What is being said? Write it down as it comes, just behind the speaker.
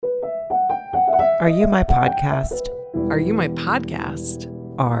Are you my podcast? Are you my podcast?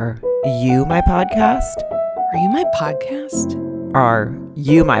 Are you my podcast? Are you my podcast? Are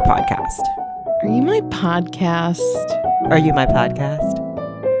you my podcast? Are you my podcast? Are you my podcast?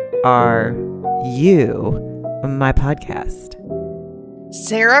 Are you my podcast?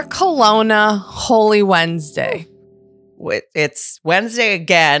 Sarah Colonna, Holy Wednesday. It's Wednesday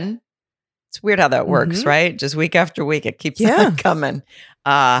again. It's weird how that works, right? Just week after week, it keeps on coming.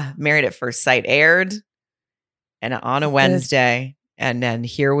 Married at First Sight aired and on a Wednesday. And then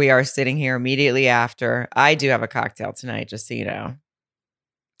here we are sitting here immediately after. I do have a cocktail tonight, just so you know.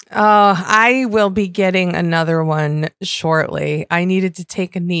 Oh, I will be getting another one shortly. I needed to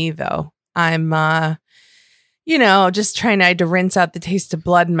take a knee, though. I'm, just trying to rinse out the taste of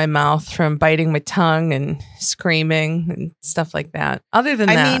blood in my mouth from biting my tongue and screaming and stuff like that. Other than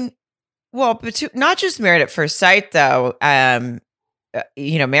that. I mean, well, but not just Married at First Sight, though.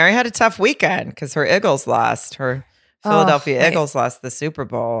 Mary had a tough weekend because her Eagles lost. Her Philadelphia Eagles lost the Super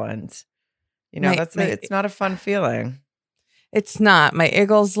Bowl. And, it's not a fun feeling. It's not. My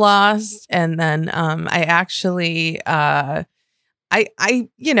Eagles lost. And then I actually, I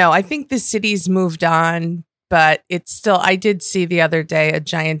think the city's moved on, but it's still, I did see the other day a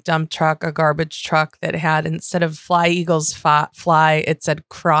giant dump truck, a garbage truck that had, instead of fly Eagles fly, it said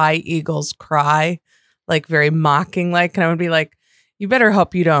cry Eagles cry, like very mocking like. And I would be like, you better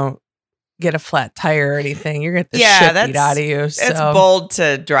hope you don't get a flat tire or anything. You're going to get the shit beat out of you. So. It's bold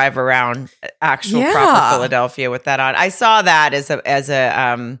to drive around actual proper Philadelphia with that on. I saw that I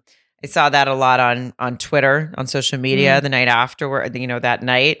saw that a lot on Twitter, on social media the night afterward, that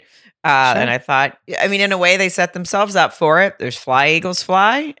night. And I thought, in a way they set themselves up for it. There's fly Eagles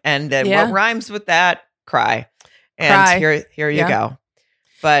fly. And then what rhymes with that? Cry. And here you go.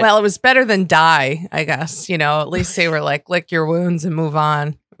 But it was better than die, I guess. At least they were like, lick your wounds and move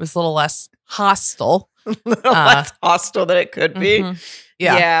on. It was a little less hostile. Less hostile than it could be. Mm-hmm.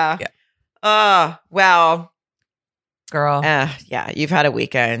 Yeah. Well. Girl. You've had a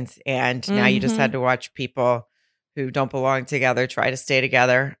weekend and now you just had to watch people who don't belong together try to stay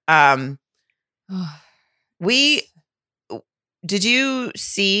together. Did you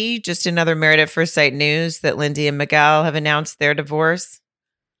see just another Married at First Sight news that Lindy and Miguel have announced their divorce?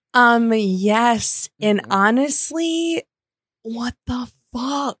 Yes. And honestly, what the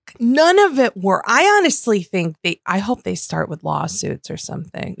fuck? None of it were. I honestly think I hope they start with lawsuits or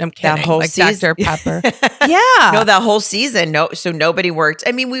something. I'm kidding. That whole like season. Dr. Pepper. Yeah. No, that whole season. No, so nobody worked.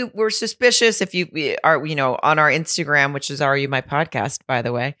 We were suspicious if you are, on our Instagram, which is Are You My Podcast, by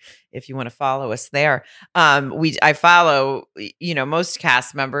the way, if you want to follow us there. I follow, most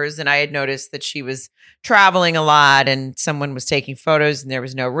cast members, and I had noticed that she was traveling a lot and someone was taking photos and there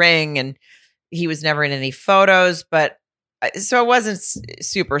was no ring and he was never in any photos, so I wasn't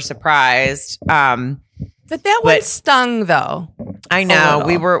super surprised. But one stung though. I know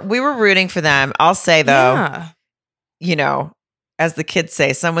we were rooting for them. I'll say though, as the kids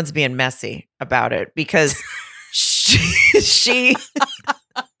say, someone's being messy about it because she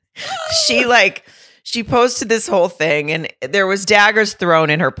posted this whole thing and there was daggers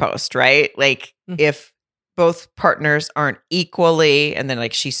thrown in her post, right? Like if both partners aren't equally, and then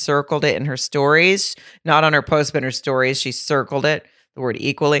she circled it in her stories, not on her post, but in her stories, she circled it, the word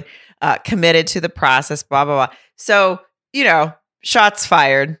equally, committed to the process, blah, blah, blah. So, shots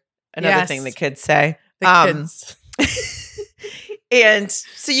fired, another thing the kids say. Kids. And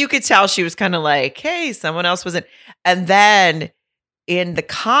so you could tell she was kind of like, hey, someone else wasn't. And then in the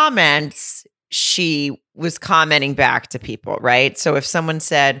comments, she was commenting back to people, right? So if someone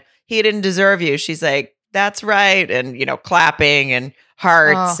said, he didn't deserve you, she's like, that's right. And, clapping and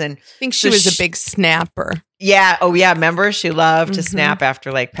hearts. And I think she was a big snapper. Yeah. Oh, yeah. Remember, she loved to snap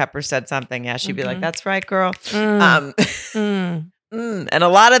after Pepper said something. Yeah. She'd be like, that's right, girl. And a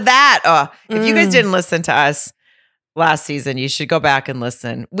lot of that. If you guys didn't listen to us last season, you should go back and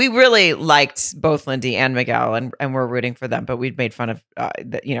listen. We really liked both Lindy and Miguel and we're rooting for them, but we'd made fun of,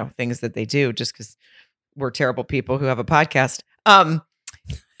 things that they do just because we're terrible people who have a podcast.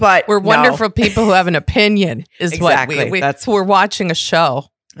 But we're wonderful people who have an opinion is exactly. That's we're watching a show.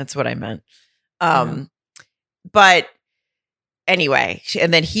 That's what I meant. But anyway,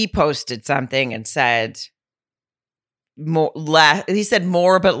 and then he posted something and said he said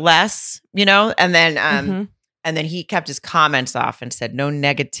more, but less, and then, and then he kept his comments off and said, no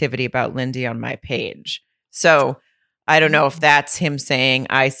negativity about Lindy on my page. So I don't know if that's him saying,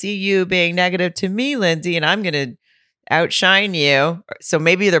 I see you being negative to me, Lindy, and I'm going to outshine you. So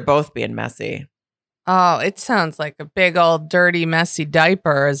maybe they're both being messy. Oh, it sounds like a big old dirty, messy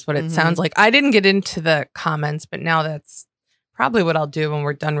diaper is what it sounds like. I didn't get into the comments, but now that's probably what I'll do when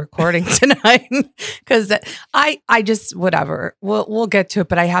we're done recording tonight. Because I just, whatever, we'll get to it.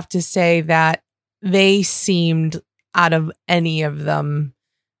 But I have to say that they seemed, out of any of them,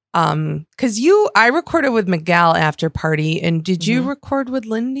 because I recorded with Miguel after party, and did you record with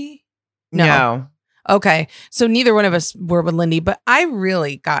Lindy? No. Okay, so neither one of us were with Lindy, but I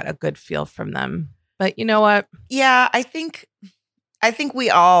really got a good feel from them. But you know what? Yeah, I think we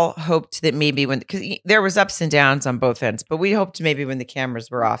all hoped that maybe because there was ups and downs on both ends, but we hoped maybe when the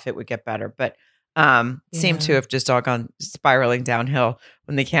cameras were off, it would get better. But seemed to have just all gone spiraling downhill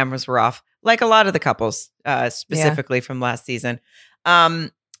when the cameras were off, like a lot of the couples, specifically from last season.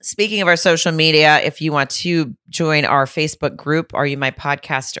 Speaking of our social media, if you want to join our Facebook group, Are You My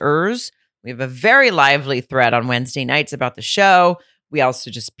Podcasters? We have a very lively thread on Wednesday nights about the show. We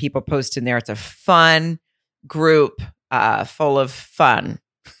also just people post in there. It's a fun group full of fun.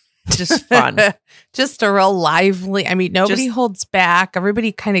 Just fun. Just a real lively. I mean, nobody holds back.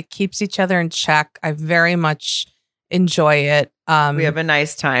 Everybody kind of keeps each other in check. I very much enjoy it. We have a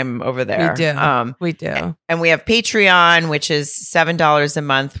nice time over there. We do. And we have Patreon, which is $7 a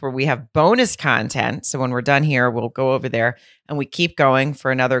month, where we have bonus content. So when we're done here, we'll go over there and we keep going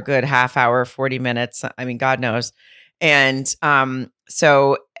for another good half hour, 40 minutes. I mean, God knows. And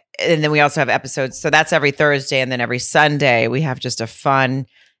and then we also have episodes. So that's every Thursday. And then every Sunday, we have just a fun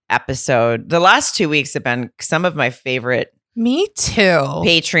episode. The last 2 weeks have been some of my favorite. Me too.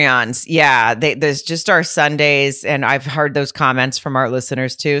 Patreons. Yeah. There's just our Sundays. And I've heard those comments from our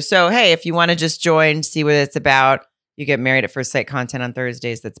listeners too. So, hey, if you want to just join, see what it's about, you get Married at First Sight content on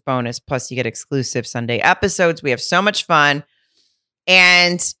Thursdays. That's bonus. Plus you get exclusive Sunday episodes. We have so much fun.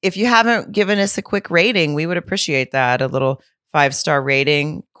 And if you haven't given us a quick rating, we would appreciate that. A little 5-star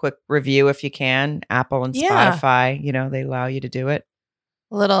rating, quick review if you can. Apple and Spotify, they allow you to do it.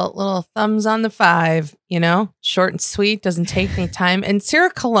 Little thumbs on the 5, short and sweet, doesn't take any time. And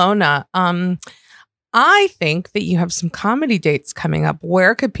Sarah Colonna, I think that you have some comedy dates coming up.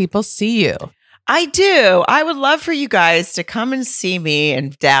 Where could people see you? I do. I would love for you guys to come and see me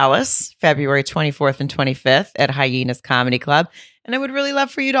in Dallas, February 24th and 25th at Hyenas Comedy Club. And I would really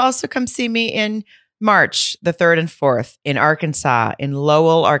love for you to also come see me in March, the 3rd and 4th in Arkansas, in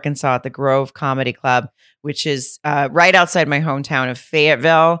Lowell, Arkansas at the Grove Comedy Club, which is right outside my hometown of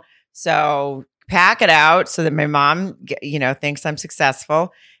Fayetteville. So pack it out so that my mom, thinks I'm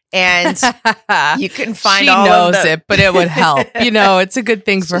successful. And you can find all of She knows it, but it would help. It's a good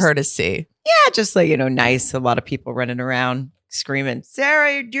thing for her to see. Yeah, just nice. A lot of people running around screaming,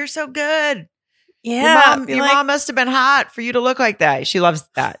 Sarah, you're so good. Yeah. Your mom must have been hot for you to look like that. She loves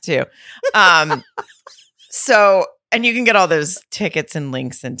that too. And you can get all those tickets and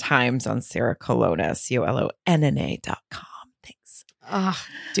links and times on Sarah Colonna, COLONNA.com. Thanks.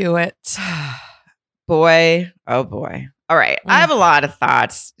 Do it. Boy. Oh boy. All right. I have a lot of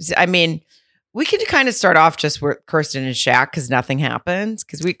thoughts. I mean, we could kind of start off just with Kirsten and Shaq because nothing happens.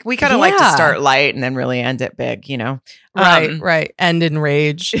 Because we kind of like to start light and then really end it big, Right. End in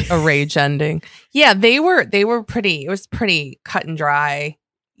rage, a rage ending. Yeah, they were pretty. It was pretty cut and dry.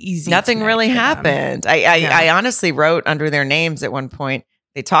 Easy. Nothing really happened. I honestly wrote under their names at one point.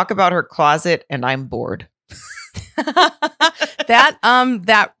 They talk about her closet, and I'm bored.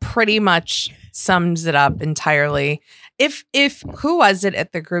 That pretty much sums it up entirely. If who was it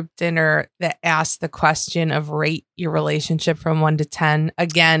at the group dinner that asked the question of rate your relationship from 1 to 10?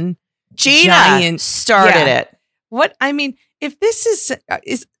 Again, Gina started it. What I mean, if this is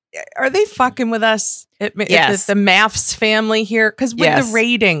are they fucking with us? Yes. The MAFS family here? Because with the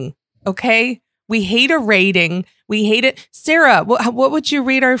rating, okay? We hate a rating. We hate it. Sarah, what would you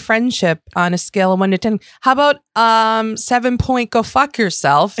rate our friendship on a scale of 1 to 10? How about 7 point go fuck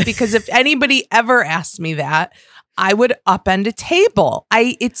yourself? Because if anybody ever asked me that, I would upend a table.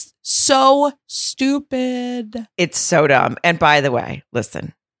 It's so stupid. It's so dumb. And by the way,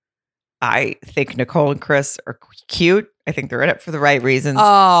 listen, I think Nicole and Chris are cute. I think they're in it for the right reasons.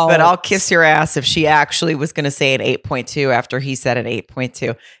 Oh, but I'll kiss your ass if she actually was going to say an 8.2 after he said an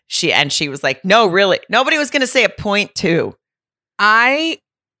 8.2. She was like, no, really, nobody was going to say a 0.2. I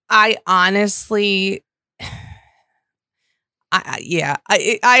honestly,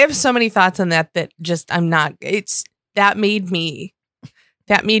 I have so many thoughts on that just I'm not. That made me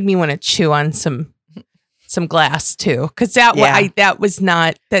want to chew on some glass too, because that was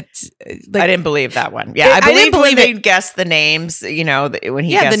not that's. Like, I didn't believe that one. Yeah, I believe when they guessed the names. When he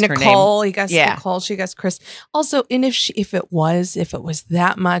guessed the her Nicole, name. he guessed Nicole, she guessed Chris. Also, and if it was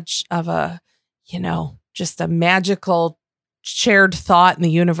that much of a, just a magical shared thought in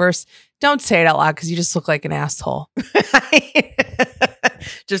the universe, don't say it out loud because you just look like an asshole.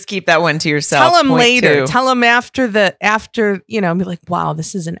 Just keep that one to yourself. Tell them Point later. two. Tell them after, be like, wow,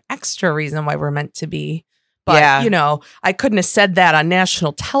 this is an extra reason why we're meant to be. But, I couldn't have said that on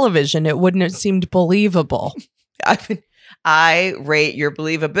national television. It wouldn't have seemed believable. I rate your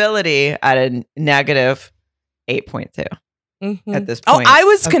believability at a negative 8.2 at this point. Oh, I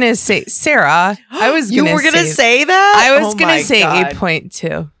was going to say, Sarah, you were going to say that? I was going to say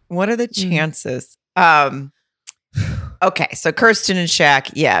 8.2. What are the chances? Okay, so Kirsten and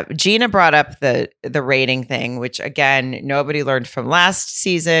Shaq, yeah. Gina brought up the rating thing, which again, nobody learned from last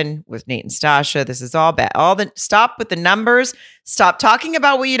season with Nate and Stasha. This is all bad. Stop with the numbers. Stop talking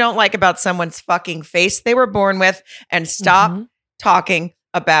about what you don't like about someone's fucking face they were born with, and stop talking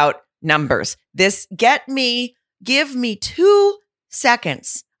about numbers. Give me 2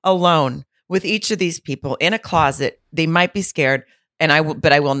 seconds alone with each of these people in a closet. They might be scared,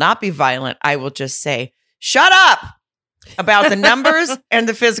 but I will not be violent. I will just say, shut up about the numbers and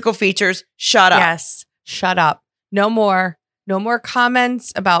the physical features. Shut up. Yes. Shut up. No more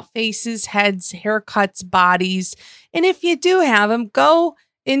comments about faces, heads, haircuts, bodies. And if you do have them, go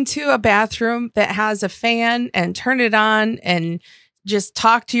into a bathroom that has a fan and turn it on and just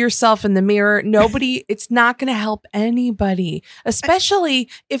talk to yourself in the mirror. It's not going to help anybody, especially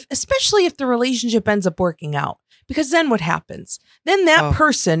if the relationship ends up working out. Because then what happens? Then that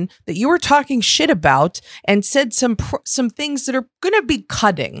person that you were talking shit about and said some things that are going to be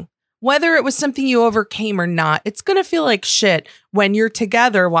cutting, whether it was something you overcame or not, it's going to feel like shit when you're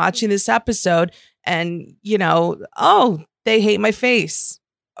together watching this episode and, they hate my face.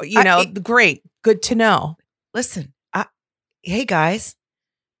 Great. Good to know. Listen, hey guys,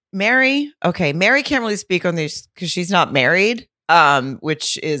 Mary can't really speak on this because she's not married.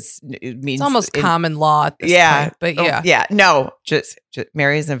 Which means it's almost common law at this point, but just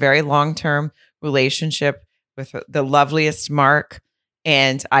Mary's in a very long-term relationship with the loveliest Mark,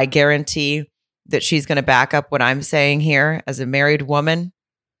 and I guarantee that she's going to back up what I'm saying here as a married woman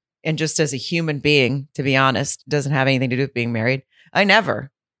and just as a human being. To be honest, it doesn't have anything to do with being married. I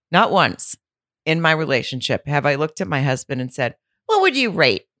never, not once in my relationship, have I looked at my husband and said, "What would you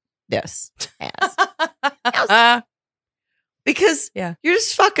rate this as?" Because you're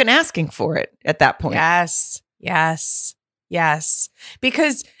just fucking asking for it at that point. Yes. Because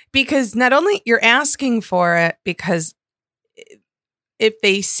not only you're asking for it, because if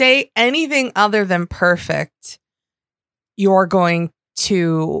they say anything other than perfect, you're going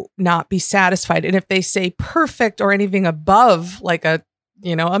to not be satisfied. And if they say perfect or anything above like a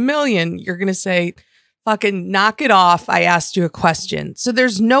million, you're going to say, fucking knock it off. I asked you a question. So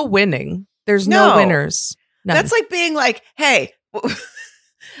there's no winning. There's no winners. None. That's like being like, hey,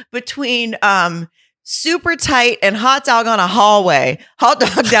 between super tight and hot dog down a hallway, how do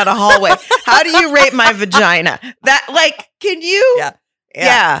you rate my vagina? That, like, can you?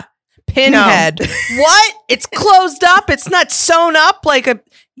 Yeah. Pinhead. No. What? It's closed up. It's not sewn up like a.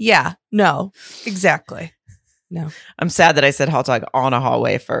 Yeah. No. Exactly. No. I'm sad that I said hot dog on a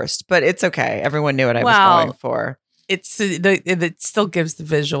hallway first, but it's okay. Everyone knew what I was going for. It still gives the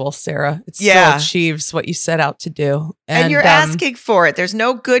visual, Sarah. It still achieves what you set out to do. And you're asking for it. There's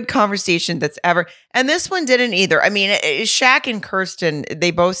no good conversation that's ever. And this one didn't either. I mean, Shaq and Kirsten,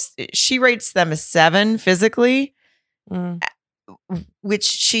 she rates them a 7 physically,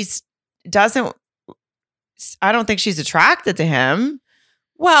 which I don't think she's attracted to him.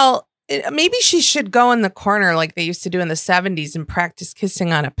 Well, maybe she should go in the corner like they used to do in the 70s and practice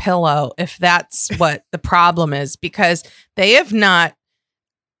kissing on a pillow if that's what the problem is, because they've not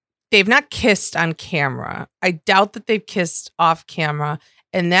kissed on camera. I doubt that they've kissed off camera.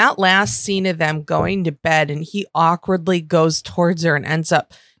 And that last scene of them going to bed and he awkwardly goes towards her and ends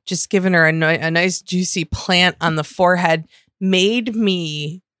up just giving her a nice juicy plant on the forehead made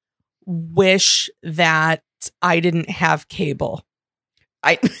me wish that I didn't have cable.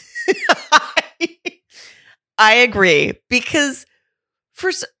 I agree, because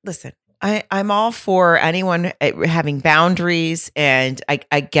listen, I'm all for anyone having boundaries, and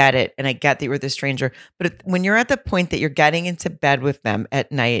I get it, and I get that you're the stranger, but when you're at the point that you're getting into bed with them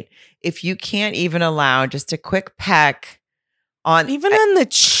at night, if you can't even allow just a quick peck on the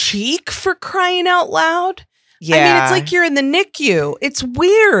cheek, for crying out loud. Yeah. I mean, it's like you're in the NICU. It's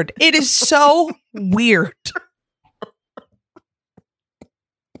weird. It is so weird.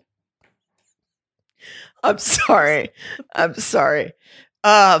 I'm sorry.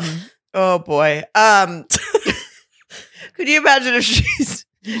 Oh boy. Could you imagine if she's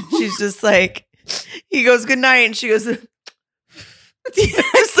just like, he goes good night and she goes, just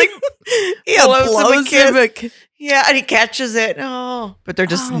like, blows him a kiss. Yeah, and he catches it. Oh, but they're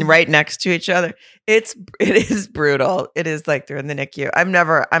just right next to each other. It is brutal. It is like they're in the NICU. I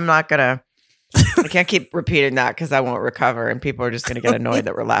can't keep repeating that because I won't recover and people are just going to get annoyed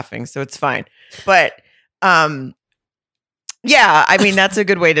that we're laughing. So it's fine. But, yeah, I mean, that's a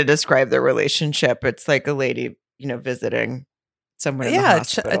good way to describe their relationship. It's like a lady, visiting someone in the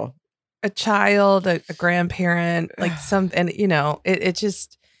hospital. A child, a grandparent, like and it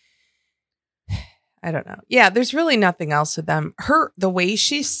just, I don't know. Yeah, there's really nothing else with them. The way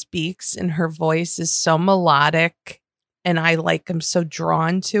she speaks and her voice is so melodic, and I'm so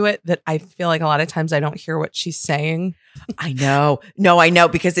drawn to it that I feel like a lot of times I don't hear what she's saying. I know. No, I know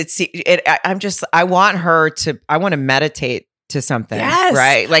because I want to meditate to something. Yes.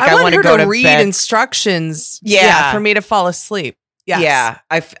 Right. Like I want to go to read bed. Instructions. Yeah. For me to fall asleep. Yes.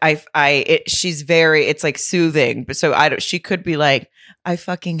 Yeah. She's very, it's like soothing. But so she could be like, I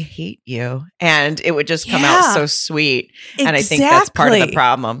fucking hate you. And it would just come out so sweet. Exactly. And I think that's part of the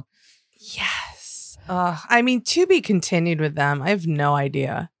problem. Yes. I mean, to be continued with them. I have no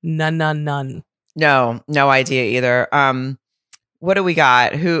idea. None. No idea either. What do we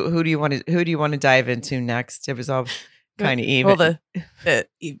got? Who do you want to dive into next? It was all kind of even. Well,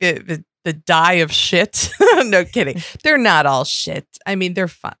 the die of shit. No kidding. They're not all shit. I mean, they're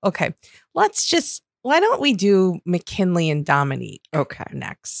fun. Okay. Why don't we do McKinley and Dominique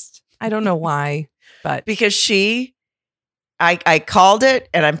next? I don't know why, but because I called it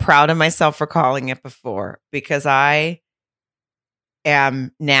and I'm proud of myself for calling it before because I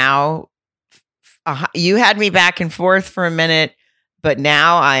am now, you had me back and forth for a minute, but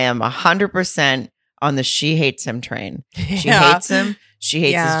now I am 100% on the she hates him train. She hates him. She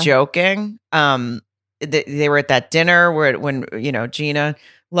hates his joking. They were at that dinner when Gina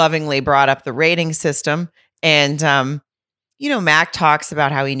lovingly brought up the rating system. And, Mac talks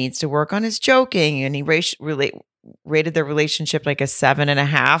about how he needs to work on his joking and he rated their relationship like a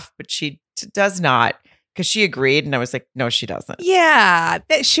 7.5, but she does not because she agreed. And I was like, no, she doesn't. Yeah.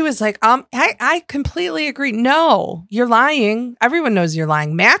 She was like, I completely agree. No, you're lying. Everyone knows you're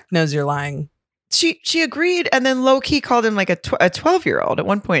lying. Mac knows you're lying. She agreed and then low key called him like a 12-year-old. At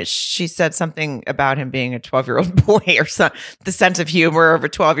one point, she said something about him being a 12-year-old boy or the sense of humor of a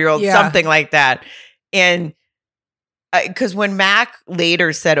 12-year-old, something like that. And because when Mac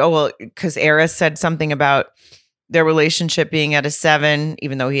later said, because Eris said something about their relationship being at a 7,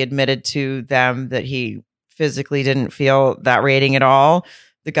 even though he admitted to them that he physically didn't feel that rating at all,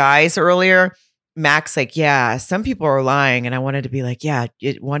 the guys earlier. Mac's like, yeah, some people are lying. And I wanted to be like, yeah,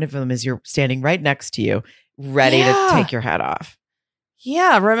 one of them is you're standing right next to you, ready to take your head off.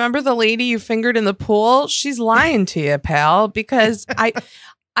 Yeah. Remember the lady you fingered in the pool? She's lying to you, pal, because I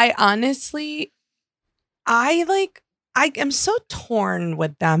honestly, I am so torn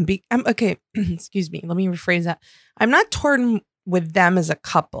with them. Okay. Excuse me. Let me rephrase that. I'm not torn with them as a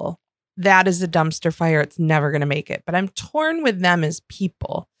couple. That is a dumpster fire. It's never going to make it. But I'm torn with them as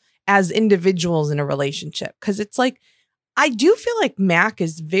people. As individuals in a relationship. Because it's like, I do feel like Mac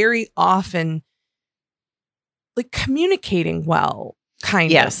is very often like communicating well,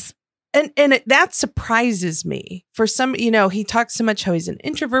 kind of. And that surprises me. For some, he talks so much how he's an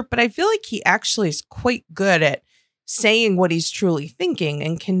introvert, but I feel like he actually is quite good at saying what he's truly thinking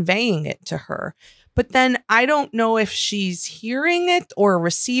and conveying it to her. But then I don't know if she's hearing it or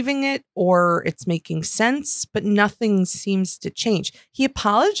receiving it or it's making sense, but nothing seems to change. He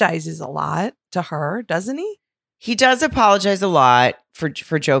apologizes a lot to her, doesn't he? He does apologize a lot for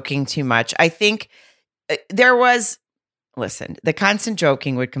joking too much. I think the constant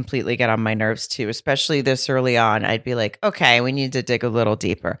joking would completely get on my nerves too, especially this early on. I'd be like, okay, we need to dig a little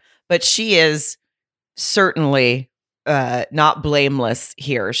deeper. But she is certainly not blameless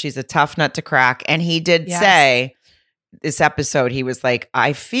here. She's a tough nut to crack. And he did say this episode, he was like,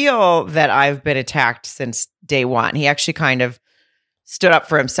 I feel that I've been attacked since day one. He actually kind of stood up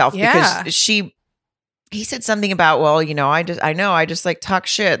for himself because he said something about, well, I just like talk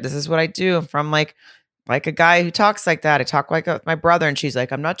shit. This is what I do. I'm from like a guy who talks like that. I talk like with my brother. And she's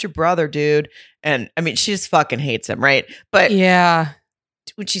like, I'm not your brother, dude. And I mean, she just fucking hates him. Right. But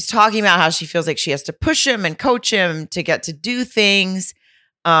when she's talking about how she feels like she has to push him and coach him to get to do things.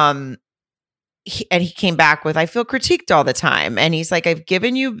 And he came back with, I feel critiqued all the time. And he's like, I've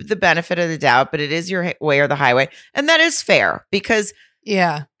given you the benefit of the doubt, but it is your way or the highway. And that is fair because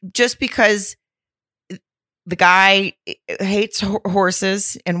just because the guy hates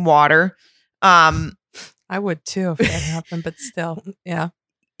horses and water. I would too if that happened, but still, yeah.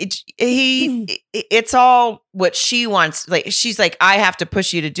 It's all what she wants. Like she's like, I have to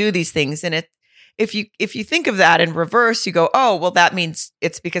push you to do these things. And if you think of that in reverse, you go, oh, well, that means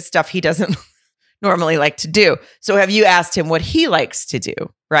it's because stuff he doesn't normally like to do. So have you asked him what he likes to do?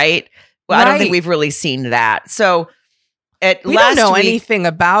 Right. Well, I don't think we've really seen that. So we don't know anything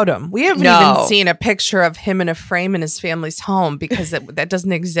about him. We haven't even seen a picture of him in a frame in his family's home because that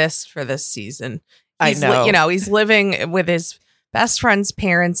doesn't exist for this season. I know. He's living with his best friend's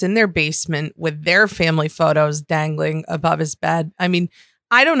parents in their basement with their family photos dangling above his bed. I mean,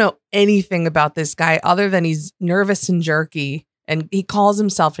 I don't know anything about this guy other than he's nervous and jerky, and he calls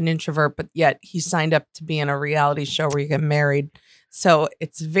himself an introvert, but yet he signed up to be in a reality show where you get married. So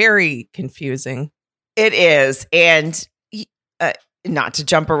it's very confusing. It is. And not to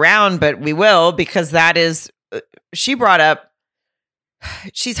jump around, but we will, because that is, she brought up,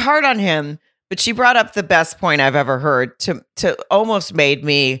 she's hard on him, but she brought up the best point I've ever heard to almost made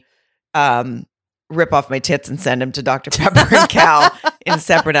me rip off my tits and send them to Dr. Pepper and Cal in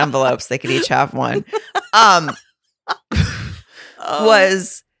separate envelopes. They could each have one.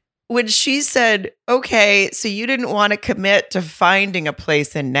 Was when she said, okay, so you didn't want to commit to finding a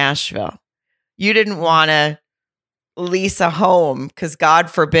place in Nashville. You didn't want to lease a home because God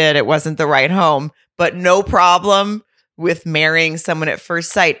forbid it wasn't the right home, but no problem with marrying someone at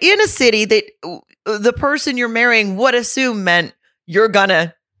first sight in a city that the person you're marrying would assume meant you're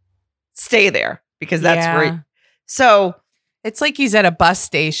gonna stay there because that's where. So it's like he's at a bus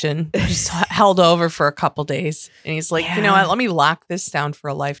station, just held over for a couple days, and he's like, you know what? Let me lock this down for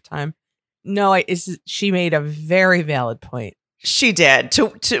a lifetime. No, she made a very valid point. She did to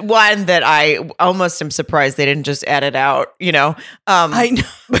one that I almost am surprised they didn't just edit out, I know.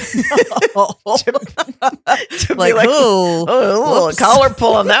 to like, oh, collar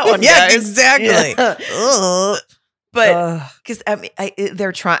pull on that one. Yeah, guys. exactly. Yeah. But because I mean,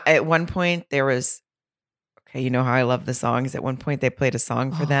 they're trying. At one point, there was you know how I love the songs. At one point, they played a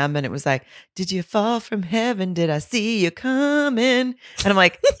song for them, and it was like, "Did you fall from heaven? Did I see you coming?" And I'm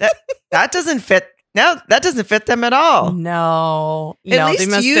like, that doesn't fit. No, that doesn't fit them at all. No, at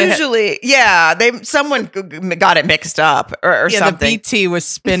least usually, someone got it mixed up or something. The BT was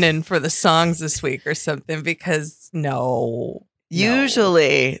spinning for the songs this week or something because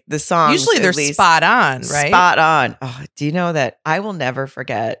usually the songs they're spot on, right? Spot on. Oh, do you know that I will never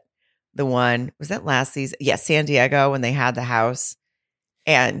forget the one? Was that last season? Yeah, San Diego when they had the house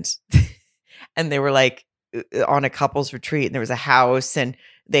and they were like on a couples retreat and there was a house and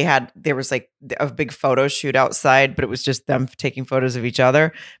there was like a big photo shoot outside, but it was just them taking photos of each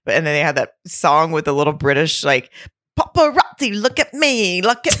other. And then they had that song with the little British, like, paparazzi, look at me,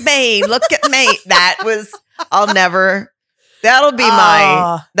 look at me, look at me. That'll be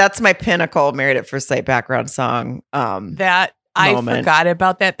that's my pinnacle Married at First Sight background song. I forgot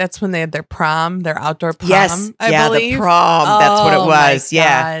about that. That's when they had their outdoor prom. Yes. I believe. The prom. That's what it was.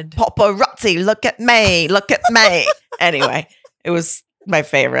 Yeah. Paparazzi, look at me, look at me. Anyway, it was my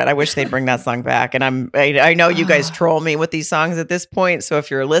favorite. I wish they'd bring that song back. And I know you guys troll me with these songs at this point. So if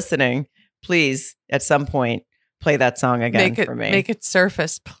you're listening, please at some point play that song again for me. Make it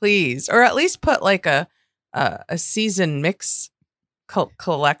surface, please, or at least put like a season mix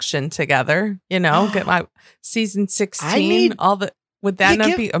collection together. Get my season 16. Would that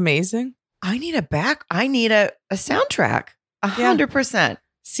not be amazing? I need a soundtrack. 100%.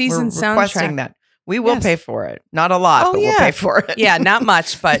 Season We're soundtrack. Requesting that. We will pay for it. Not a lot, but we'll pay for it. Yeah, not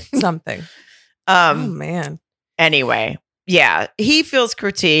much, but something. Oh, man. Anyway, yeah, he feels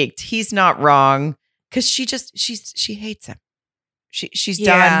critiqued. He's not wrong because she hates him. She's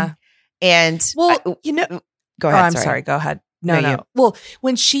done. And go ahead. I'm sorry. Go ahead. No. Well,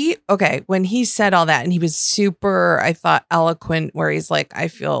 when he said all that and he was super, I thought, eloquent, where he's like, I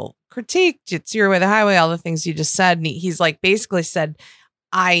feel critiqued. It's your way, the highway, all the things you just said. And he's like, basically said,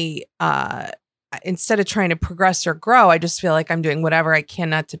 instead of trying to progress or grow, I just feel like I'm doing whatever I can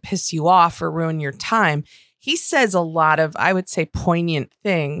not to piss you off or ruin your time. He says a lot of, I would say, poignant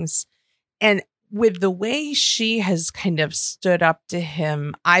things. And with the way she has kind of stood up to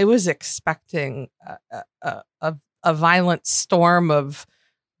him, I was expecting a violent storm of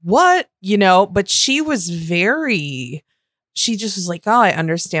what, but she was she just was like, oh, I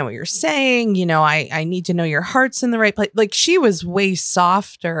understand what you're saying. I need to know your heart's in the right place. Like she was way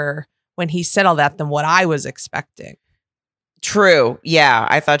softer when he said all that than what I was expecting. True. Yeah.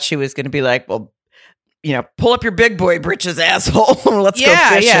 I thought she was going to be like, well, pull up your big boy britches, asshole. Let's go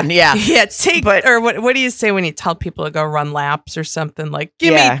fishing. Yeah. What do you say when you tell people to go run laps or something like,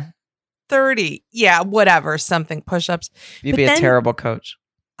 give me 30. Yeah. Whatever. Something push-ups. You'd be a terrible coach.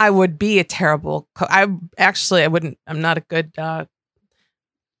 I would be a terrible coach. I wouldn't, I'm not a good,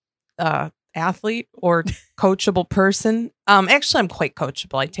 athlete or coachable person. Actually, I'm quite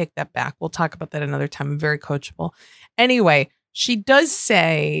coachable. I take that back. We'll talk about that another time. I'm very coachable. Anyway, she does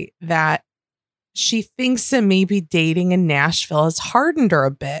say that she thinks that maybe dating in Nashville has hardened her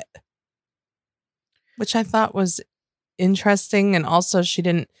a bit, which I thought was interesting. And also she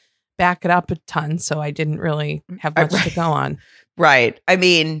didn't back it up a ton, so I didn't really have much to go on. Right. I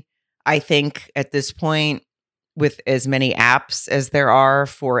mean, I think at this point, with as many apps as there are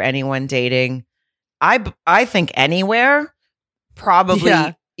for anyone dating, I think anywhere,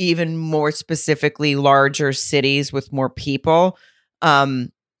 probably even more specifically larger cities with more people,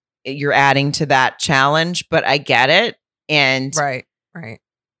 you're adding to that challenge, but I get it. And right.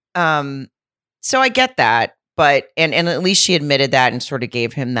 So I get that, but and at least she admitted that and sort of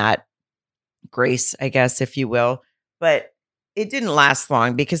gave him that grace, I guess, if you will. But it didn't last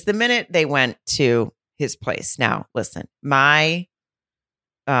long because the minute they went to his place, now listen, my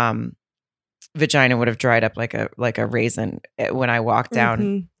vagina would have dried up like a raisin when I walked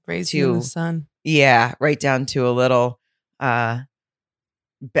down raisin in the sun. Yeah, right down to a little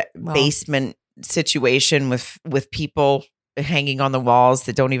basement situation with people hanging on the walls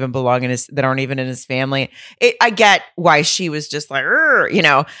that don't even belong that aren't even in his family. I get why she was just like, you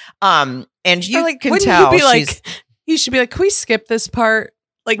know, and you can tell you should be like, can we skip this part?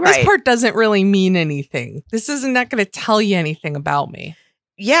 Like, right. This part doesn't really mean anything. This isn't not going to tell you anything about me.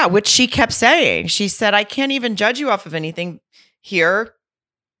 Yeah, which she kept saying. She said, I can't even judge you off of anything here,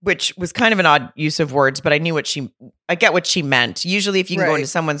 which was kind of an odd use of words, but I get what she meant. Usually if you can go into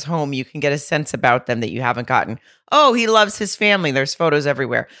someone's home, you can get a sense about them that you haven't gotten. Oh, he loves his family. There's photos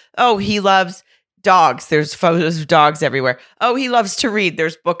everywhere. Oh, he loves dogs. There's photos of dogs everywhere. Oh, he loves to read.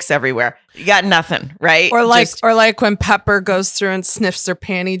 There's books everywhere. You got nothing, right? Or like when Pepper goes through and sniffs her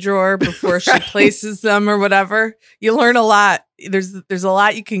panty drawer before she places them or whatever. You learn a lot. There's a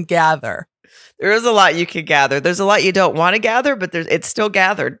lot you can gather. There is a lot you can gather. There's a lot you don't want to gather, but it's still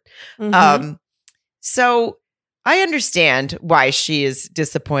gathered. So I understand why she is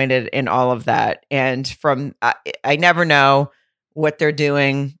disappointed in all of that. And I never know what they're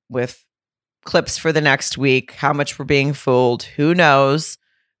doing with clips for the next week, how much we're being fooled, who knows,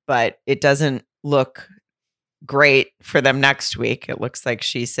 but it doesn't look great for them next week. It looks like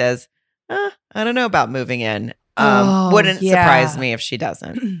she says, I don't know about moving in. Wouldn't surprise me if she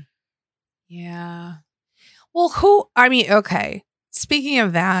doesn't. Yeah. Well, okay. Speaking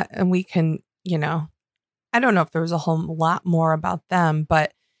of that, and we can, I don't know if there was a whole lot more about them,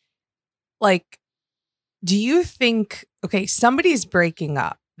 but like, do you think, somebody's breaking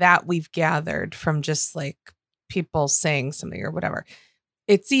up that we've gathered from just like people saying something or whatever.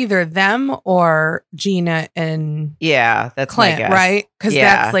 It's either them or Gina and that's Clint, my guess. right? Because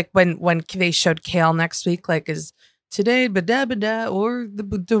that's like when they showed Kale next week, like is today bada or the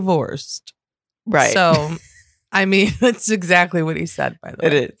divorced. Right. So, I mean, that's exactly what he said, by the way.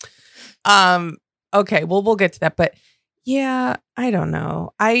 It is. Okay, well, we'll get to that. But yeah, I don't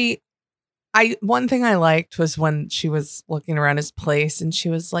know. One thing I liked was when she was looking around his place and she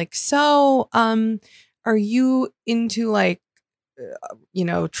was like, so, are you into like,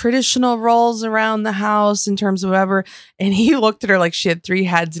 traditional roles around the house in terms of whatever? And he looked at her like she had three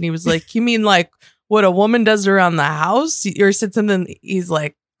heads and he was like, you mean like what a woman does around the house? Or said something, he's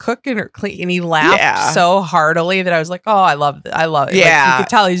like, cooking or clean, and he laughed so heartily that I was like, oh, I love it. Yeah. Like, you could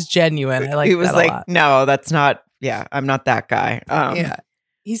tell he's genuine. I like he was that like, a lot. No, that's not. Yeah, I'm not that guy.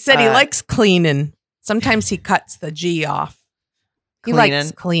 He said he likes cleaning. Sometimes he cuts the G off. He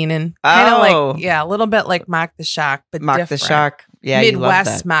likes cleaning. Kind of like, a little bit like Mock the Shock, but Mock different. the Shock. Yeah,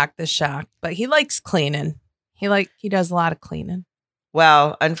 Midwest Mock the Shock, but he likes cleaning. He does a lot of cleaning.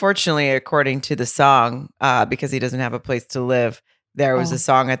 Well, unfortunately, according to the song, because he doesn't have a place to live, there was a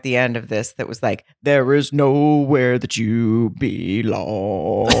song at the end of this that was like, there is nowhere that you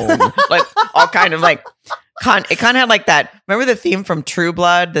belong. Like, all kind of like, it kind of had like that. Remember the theme from True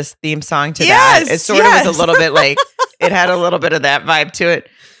Blood, this theme song to that? It sort of was a little bit like, it had a little bit of that vibe to it.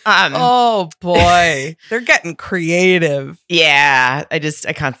 Oh boy, they're getting creative. Yeah, I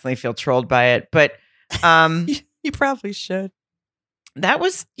constantly feel trolled by it. But you probably should. That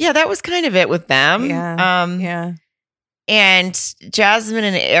was kind of it with them. Yeah. And Jasmine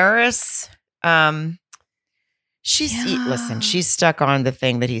and Eris, she's stuck on the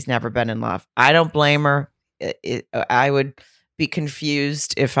thing that he's never been in love. I don't blame her. I would be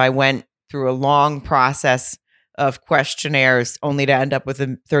confused if I went through a long process of questionnaires only to end up with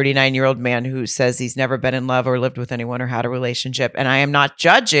a 39-year-old man who says he's never been in love or lived with anyone or had a relationship. And I am not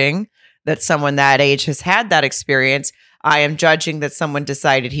judging that someone that age has had that experience. I am judging that someone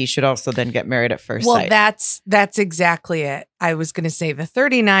decided he should also then get married at first sight. Well, that's exactly it. I was going to say the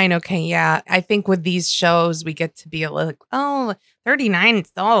 39. Okay, yeah. I think with these shows, we get to be a little, 39.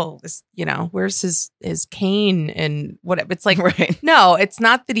 Where's his cane and whatever. It's like, right. No, it's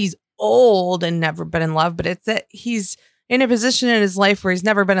not that he's old and never been in love, but it's that he's in a position in his life where he's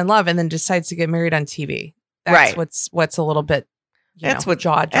never been in love and then decides to get married on TV. That's what's a little bit,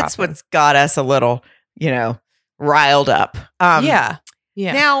 jaw-dropping. That's what's got us a little, riled up. Yeah.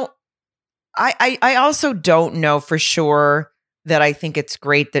 Now, I also don't know for sure that I think it's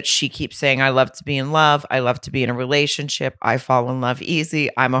great that she keeps saying, I love to be in love. I love to be in a relationship. I fall in love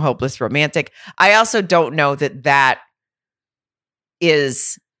easy. I'm a hopeless romantic. I also don't know that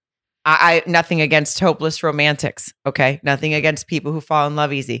is, I nothing against hopeless romantics. Okay. Nothing against people who fall in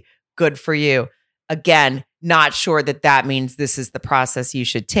love easy. Good for you. Again, not sure that means this is the process you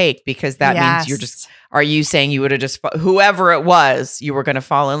should take, because that means are you saying you would have just, whoever it was, you were going to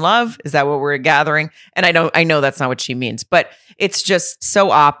fall in love? Is that what we're gathering? And I know that's not what she means, but it's just so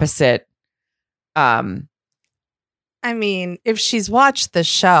opposite. I mean, if she's watched the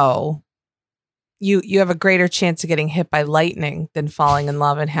show, you have a greater chance of getting hit by lightning than falling in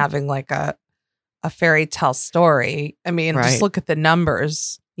love and having like a fairy tale story. I mean, just look at the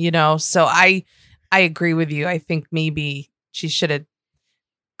numbers, so I agree with you. I think maybe she should have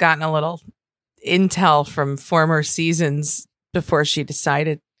gotten a little intel from former seasons before she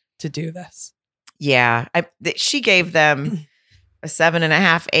decided to do this. Yeah. She gave them a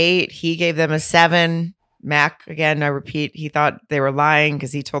 7.5, 8. He gave them a 7. Mac, again, I repeat, he thought they were lying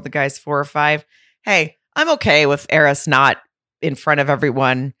because he told the guys 4 or 5. Hey, I'm okay with Eris not in front of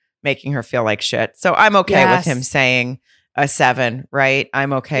everyone making her feel like shit. So I'm okay with him saying a 7, right?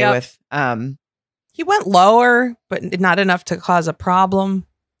 I'm okay with he went lower, but not enough to cause a problem.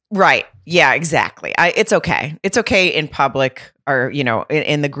 Right. Yeah, exactly. It's okay. It's okay in public or,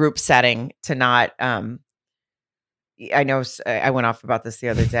 in the group setting to not, I know I went off about this the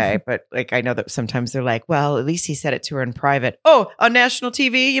other day, but I know that sometimes they're like, well, at least he said it to her in private. Oh, on national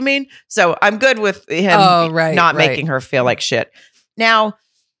TV, you mean? So I'm good with him not making her feel like shit. Now,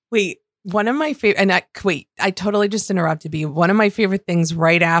 wait. One of my favorite, and I totally just interrupted you. One of my favorite things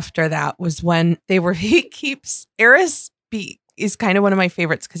right after that was when Eris is kind of one of my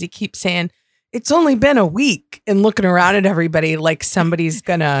favorites because he keeps saying, it's only been a week, and looking around at everybody like somebody's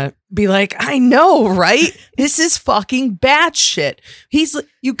gonna be like, I know, right? This is fucking batshit. He's like,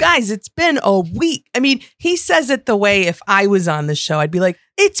 you guys, it's been a week. I mean, he says it the way if I was on the show, I'd be like,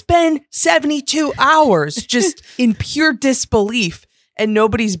 it's been 72 hours, just in pure disbelief. And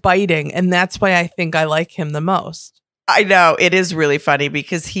nobody's biting. And that's why I think I like him the most. I know. It is really funny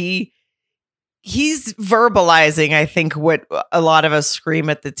because he's verbalizing, I think, what a lot of us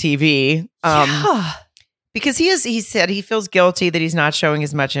scream at the TV. Because he said he feels guilty that he's not showing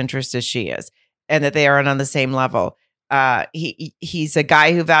as much interest as she is and that they aren't on the same level. He's a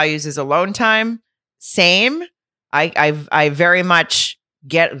guy who values his alone time. Same. I very much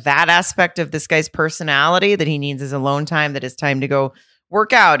get that aspect of this guy's personality, that he needs his alone time, that it's time to go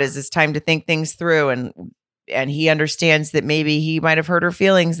work out, is it's time to think things through. And he understands that maybe he might have hurt her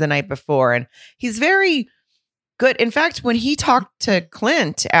feelings the night before. And he's very good. In fact, when he talked to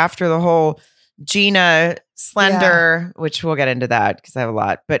Clint after the whole Gina Slender, which we'll get into that because I have a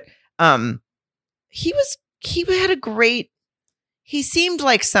lot, but he seems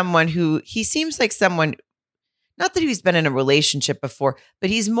like someone, not that he's been in a relationship before, but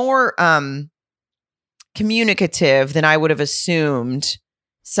he's more communicative than I would have assumed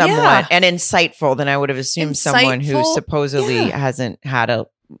someone, and insightful than I would have assumed someone who supposedly hasn't had a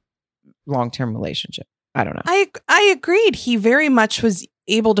long-term relationship. I don't know. I agreed. He very much was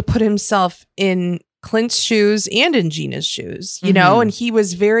able to put himself in Clint's shoes and in Gina's shoes, and he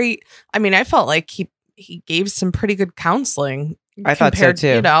was I felt like he gave some pretty good counseling. I thought so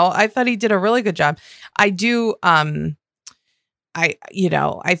too. I thought he did a really good job. I do. I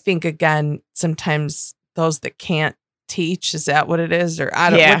think again, sometimes those that can't teach, is that what it is? Or I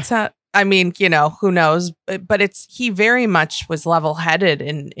don't know. What's that? I mean, who knows, but he very much was level-headed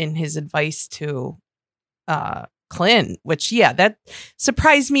in his advice to Clint, which, that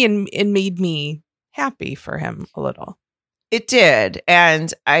surprised me and made me happy for him a little. It did.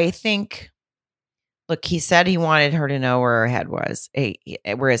 And I think, look, he said he wanted her to know where her head was,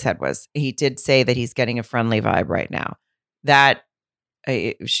 where his head was. He did say that he's getting a friendly vibe right now. That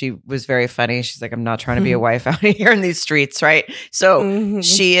she was very funny. She's like, I'm not trying to be a wife out here in these streets, right? So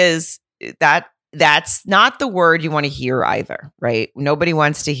she is that's not the word you want to hear either, right? Nobody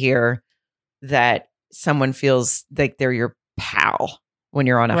wants to hear that someone feels like they're your pal when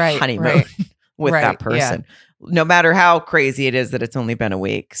you're on a honeymoon with that person, no matter how crazy it is that it's only been a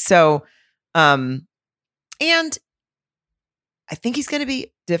week. So, and I think he's going to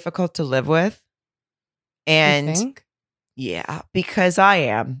be difficult to live with. And yeah, because I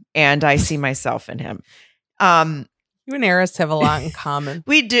am, and I see myself in him. You and Eris have a lot in common.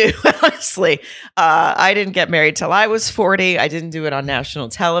 We do, honestly. I didn't get married till I was 40. I didn't do it on national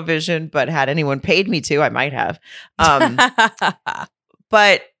television, but had anyone paid me to, I might have.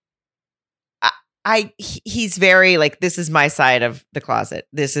 But he's very like, this is my side of the closet.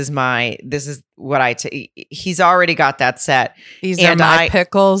 This is what he's already got that set. These are my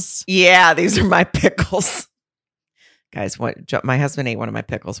pickles. Yeah, these are my pickles. Guys, my husband ate one of my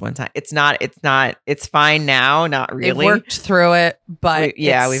pickles one time. It's fine now. Not really. We've worked through it, but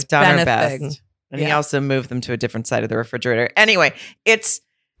we've done our best. Thing. And he also moved them to a different side of the refrigerator. Anyway, as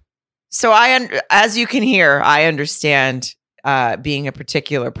you can hear, I understand being a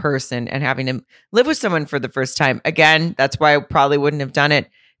particular person and having to live with someone for the first time. Again, that's why I probably wouldn't have done it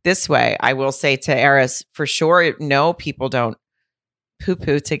this way. I will say to Eris, for sure, no, people don't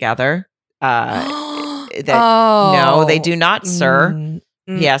poo-poo together. No, they do not, sir.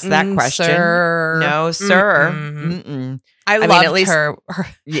 Yes, that question. Sir. No, sir. I loved at least, her.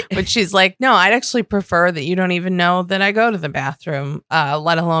 But she's like, no, I'd actually prefer that you don't even know that I go to the bathroom,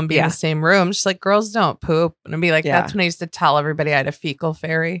 let alone be in the same room. She's like, girls don't poop. And I'd be like, that's when I used to tell everybody I had a fecal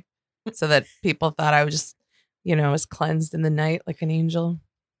fairy so that people thought I was just, was cleansed in the night like an angel.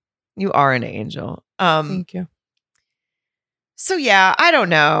 You are an angel. Thank you. So, yeah, I don't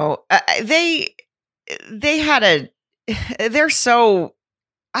know.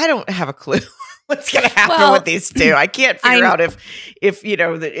 I don't have a clue what's going to happen with these two. I can't figure out if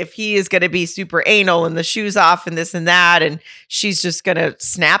he is going to be super anal and the shoes off and this and that, and she's just going to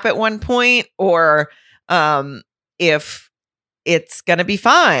snap at one point, or if it's going to be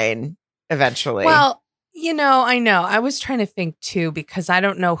fine eventually. Well, I know. I was trying to think too, because I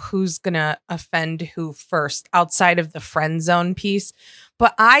don't know who's going to offend who first outside of the friend zone piece.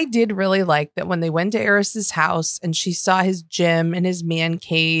 But I did really like that when they went to Eris's house and she saw his gym and his man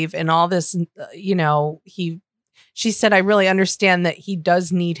cave and all this, she said, I really understand that he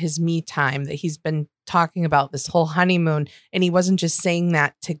does need his me time that he's been talking about this whole honeymoon. And he wasn't just saying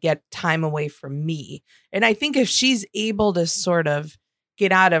that to get time away from me. And I think if she's able to sort of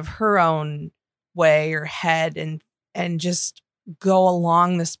get out of her own way or head and just go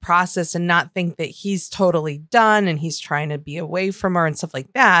along this process and not think that he's totally done and he's trying to be away from her and stuff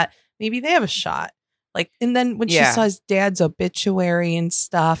like that, maybe they have a shot. Like, and then when she saw his dad's obituary and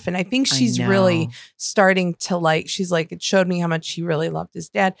stuff, and I think she's really starting to she's like, it showed me how much he really loved his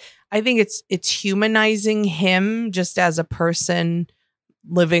dad. I think it's humanizing him just as a person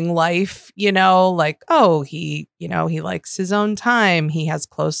living life, like, oh, he likes his own time. He has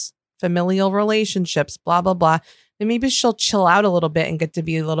close familial relationships, blah, blah, blah. Then maybe she'll chill out a little bit and get to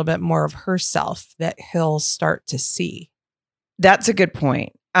be a little bit more of herself that he'll start to see. That's a good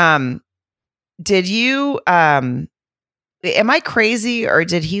point. Did you, am I crazy, or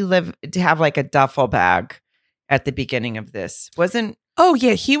did he have like a duffel bag at the beginning of this? Oh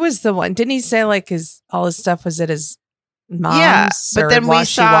yeah, he was the one. Didn't he say like all his stuff was at his mom's? Yeah, but then we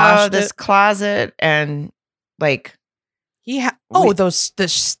saw this closet and like. The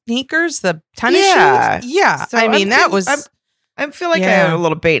sneakers, the tennis shoes. Yeah. So I feel like I had a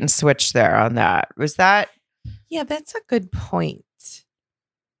little bait and switch there on that. Was that? Yeah, that's a good point.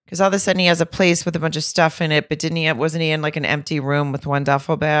 Because all of a sudden he has a place with a bunch of stuff in it, but wasn't he in like an empty room with one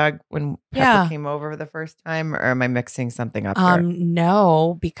duffel bag when Pepper came over the first time? Or am I mixing something up here?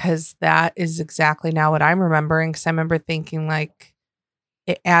 No, because that is exactly now what I'm remembering. Because I remember thinking like,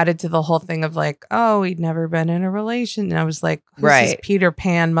 it added to the whole thing of like, oh, he'd never been in a relation. And I was like, who's this Peter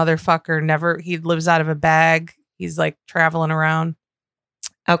Pan motherfucker? He lives out of a bag. He's like traveling around.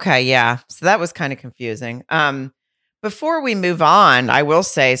 Okay. Yeah. So that was kind of confusing. Before we move on, I will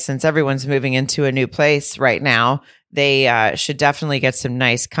say, since everyone's moving into a new place right now, they should definitely get some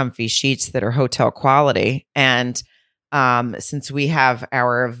nice comfy sheets that are hotel quality. And since we have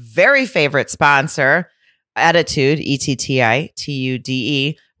our very favorite sponsor, Ettitude,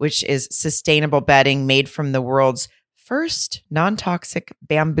 Ettitude, which is sustainable bedding made from the world's first non-toxic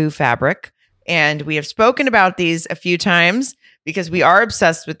bamboo fabric. And we have spoken about these a few times because we are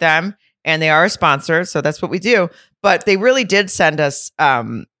obsessed with them and they are a sponsor. So that's what we do. But they really did send us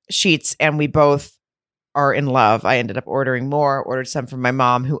sheets and we both are in love. I ended up ordering more, ordered some from my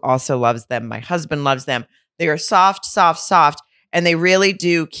mom who also loves them. My husband loves them. They are soft, soft, soft. And they really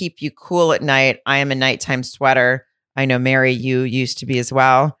do keep you cool at night. I am a nighttime sweater. I know, Mary, you used to be as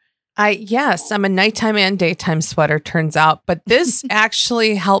well. Yes, I'm a nighttime and daytime sweater, turns out. But this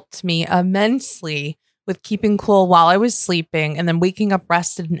actually helped me immensely with keeping cool while I was sleeping and then waking up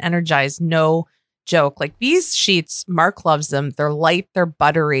rested and energized. No joke. Like these sheets, Mark loves them. They're light, they're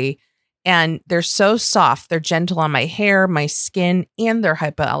buttery, and they're so soft. They're gentle on my hair, my skin, and they're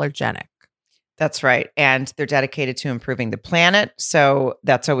hypoallergenic. That's right. And they're dedicated to improving the planet. So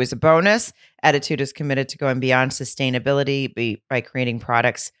that's always a bonus. Attitude is committed to going beyond sustainability by creating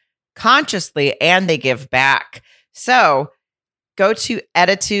products consciously, and they give back. So go to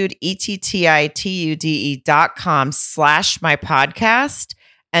Ettitude, ettitude.com/mypodcast.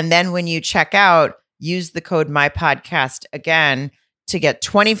 And then when you check out, use the code MyPodcast again to get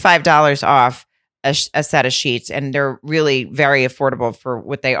 $25 off a set of sheets. And they're really very affordable for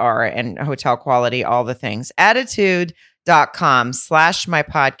what they are, and hotel quality, all the things.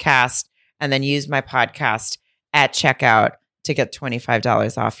 Attitude.com/mypodcast. And then use my podcast at checkout to get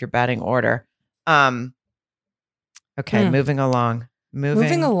 $25 off your bedding order. Okay, moving along.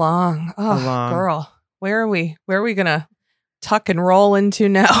 Moving along. Oh, girl. Where are we gonna tuck and roll into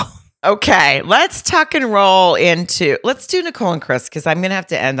now? Okay, let's tuck and roll into. Let's do Nicole and Chris, because I'm gonna have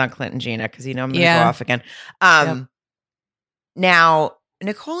to end on Clint and Gina, because I'm gonna go off again. Now,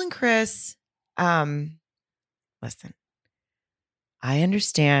 Nicole and Chris. Listen, I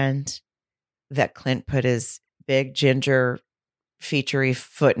understand that Clint put his big ginger featurey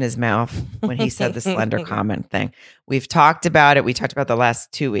foot in his mouth when he said the slender comment thing. We've talked about it. We talked about the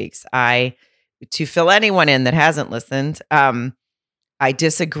last 2 weeks. To fill anyone in that hasn't listened, I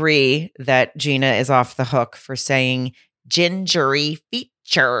disagree that Gina is off the hook for saying gingery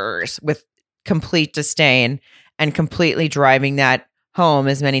features with complete disdain and completely driving that home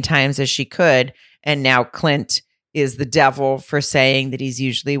as many times as she could. And now Clint is the devil for saying that he's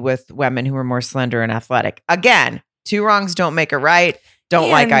usually with women who are more slender and athletic. Again, two wrongs don't make a right. Don't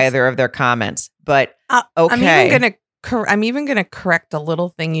like either of their comments, but okay. I'm even gonna correct a little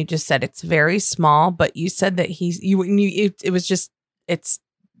thing you just said. It's very small, but you said that it was just it's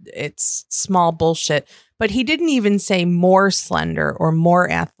small bullshit. But he didn't even say more slender or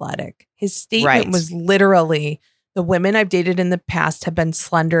more athletic. His statement was literally, the women I've dated in the past have been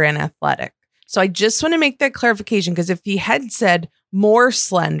slender and athletic. So I just want to make that clarification, because if he had said more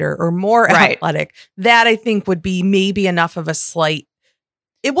slender or more athletic, that I think would be maybe enough of a slight.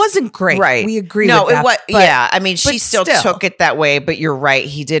 It wasn't great. Right. We agree with that. No, it was. Yeah. I mean, she still took it that way, but you're right.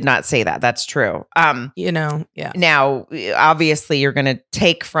 He did not say that. That's true. Yeah. Now, obviously, you're going to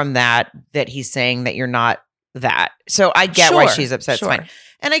take from that he's saying that you're not that. So I get why she's upset. It's fine.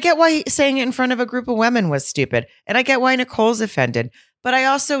 And I get why saying it in front of a group of women was stupid. And I get why Nicole's offended. But I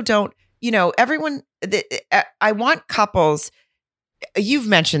also don't. Everyone, I want couples. You've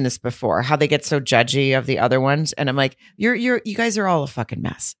mentioned this before, how they get so judgy of the other ones. And I'm like, you guys are all a fucking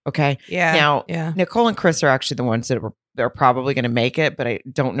mess. Okay. Yeah. Now, Nicole and Chris are actually the ones that they're probably going to make it, but I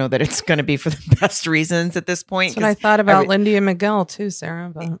don't know that it's going to be for the best reasons at this point. That's what I thought about Lindy and Miguel too,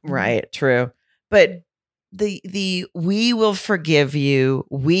 Sarah. But, right. True. But the we will forgive you.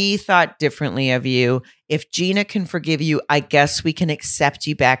 We thought differently of you. If Gina can forgive you, I guess we can accept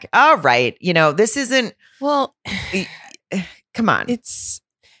you back. All right. This isn't. Well, come on. It's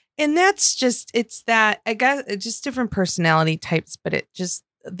that, I guess, it's just different personality types, but it just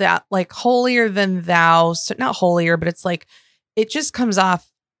that like holier than thou. So not holier, but it's like, it just comes off.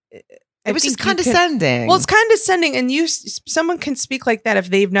 It was just condescending. It's condescending. And someone can speak like that if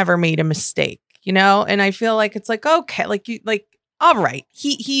they've never made a mistake. And I feel like it's like, okay, all right,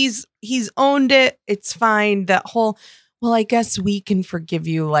 he's owned it. It's fine. That whole, well, I guess we can forgive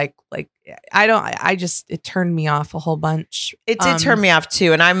you. It turned me off a whole bunch. It did turn me off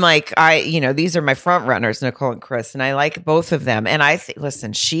too. And I'm like, these are my front runners, Nicole and Chris, and I like both of them. And I think,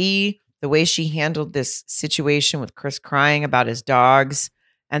 listen, the way she handled this situation with Chris crying about his dogs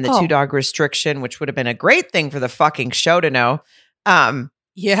and the 2-dog restriction, which would have been a great thing for the fucking show to know.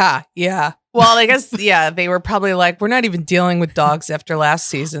 Yeah. Well, I guess, they were probably like, we're not even dealing with dogs after last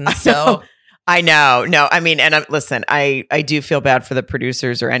season. So I know. No, I mean, and listen, I do feel bad for the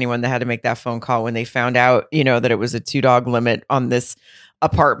producers or anyone that had to make that phone call when they found out, that it was a 2-dog limit on this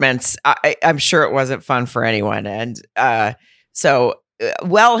apartments. I'm sure it wasn't fun for anyone. And so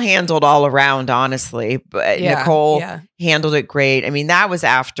well handled all around, honestly. But Nicole handled it great. I mean, that was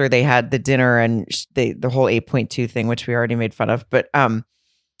after they had the dinner and the whole 8.2 thing, which we already made fun of. But I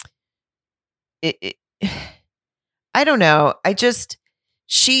don't know.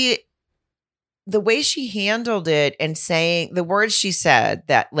 The way she handled it and saying the words she said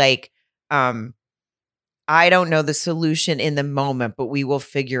that I don't know the solution in the moment, but we will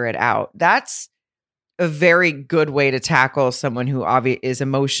figure it out. That's a very good way to tackle someone who is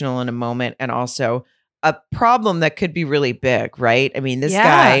emotional in a moment, and also a problem that could be really big, right? I mean, this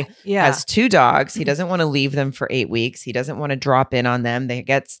guy has 2 dogs. He doesn't want to leave them for 8 weeks. He doesn't want to drop in on them.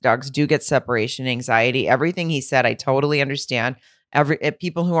 Dogs do get separation anxiety. Everything he said, I totally understand.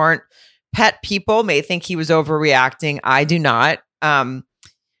 People who aren't pet people may think he was overreacting. I do not.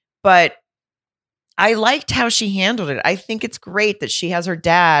 But I liked how she handled it. I think it's great that she has her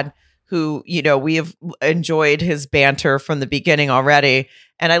dad who, we have enjoyed his banter from the beginning already.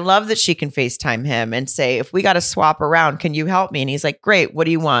 And I love that she can FaceTime him and say, if we got to swap around, can you help me? And he's like, great. What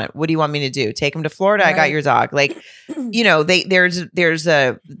do you want? What do you want me to do? Take him to Florida? Right. I got your dog. Like,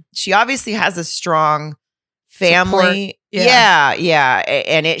 she obviously has a strong family. Yeah.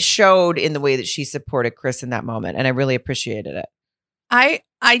 And it showed in the way that she supported Chris in that moment. And I really appreciated it.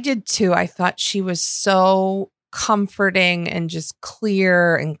 I did too. I thought she was so comforting and just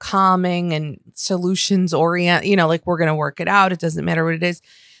clear and calming and solutions oriented, like we're going to work it out. It doesn't matter what it is.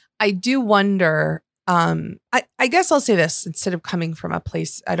 I do wonder, I guess I'll say this instead of coming from a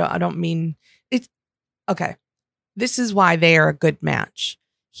place. I don't mean it's okay. This is why they are a good match.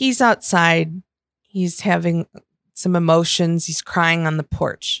 He's outside. He's having some emotions. He's crying on the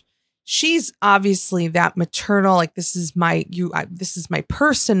porch. She's obviously that maternal, like this is my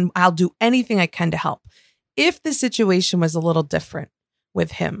person. I'll do anything I can to help. If the situation was a little different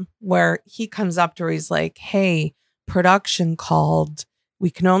with him, where he comes up to her, he's like, hey, production called. We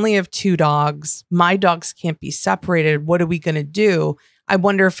can only have 2 dogs. My dogs can't be separated. What are we going to do? I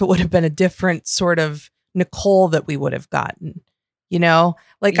wonder if it would have been a different sort of Nicole that we would have gotten.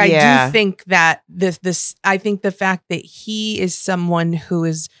 Like I do think that I think the fact that he is someone who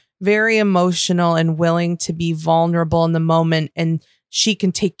is very emotional and willing to be vulnerable in the moment and she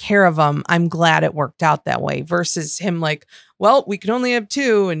can take care of him. I'm glad it worked out that way versus him like, well, we can only have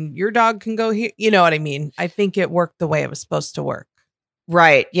 2 and your dog can go here. You know what I mean? I think it worked the way it was supposed to work.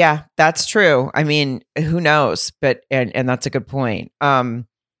 Right. Yeah, that's true. I mean, who knows? But, and that's a good point. I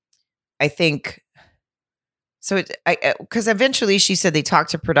think so. Because eventually she said they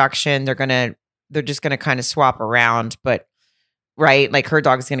talked to production. They're just going to kind of swap around, but right. Like her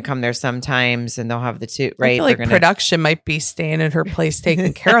dog's going to come there sometimes and they'll have the 2, right? I feel like production might be staying at her place,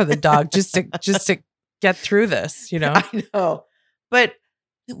 taking care of the dog just to get through this, I know. But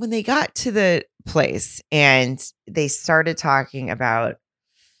when they got to the place and they started talking about,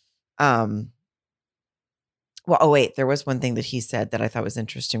 there was one thing that he said that I thought was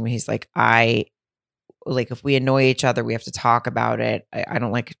interesting when he's like, if we annoy each other, we have to talk about it. I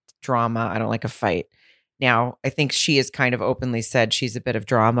don't like drama. I don't like a fight. Now, I think she has kind of openly said she's a bit of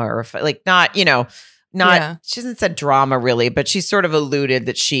drama or she hasn't said drama really, but she's sort of alluded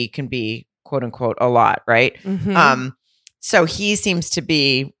that she can be quote unquote a lot. Right. Mm-hmm. So he seems to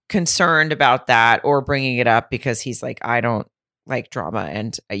be concerned about that or bringing it up because he's like, I don't like drama.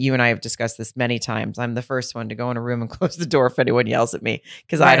 And you and I have discussed this many times. I'm the first one to go in a room and close the door if anyone yells at me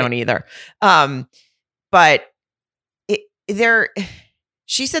because I don't either. But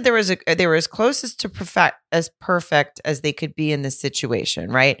she said they were as close as perfect as they could be in this situation,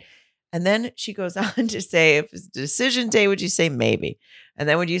 right? And then she goes on to say, if it's decision day, would you say maybe? And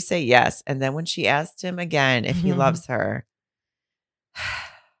then would you say yes? And then when she asked him again if he loves her,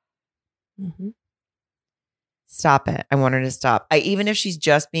 stop it. I want her to stop. Even if she's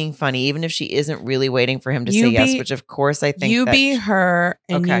just being funny, even if she isn't really waiting for him to say yes, which of course I think you be her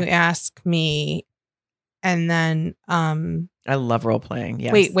and you ask me, and then I love role playing.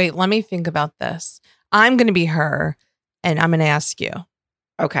 Yes. Wait. Let me think about this. I'm going to be her, and I'm going to ask you.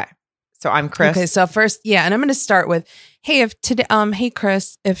 Okay. So I'm Chris. Okay. So first, and I'm going to start with, hey, hey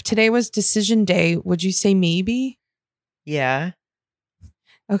Chris, if today was decision day, would you say maybe? Yeah.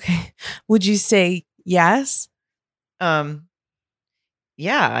 Okay. Would you say yes? Yeah,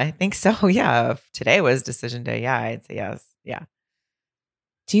 I think so. Yeah. If today was decision day, yeah, I'd say yes. Yeah.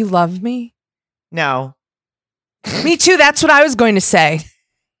 Do you love me? No. Me too. That's what I was going to say.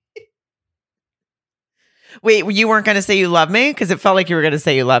 Wait, you weren't going to say you love me? Because it felt like you were going to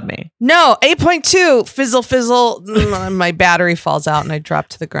say you love me. No, 8.2, fizzle. My battery falls out and I drop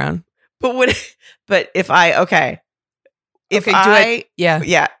to the ground. But if I do it.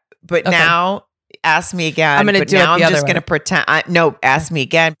 Yeah. But now ask me again. I'm going to do it the other way. I'm just going to pretend. Ask me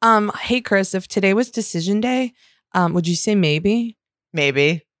again. Hey Chris, if today was decision day, would you say maybe?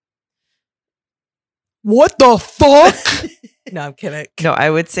 Maybe. What the fuck? No, I'm kidding. No, I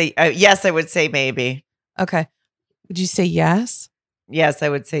would say yes. I would say maybe. Okay. Would you say yes? Yes, I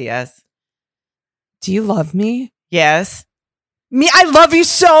would say yes. Do you love me? Yes. Me, I love you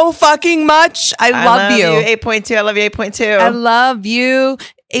so fucking much. I love you. 8.2. I love you. 8.2. I love you.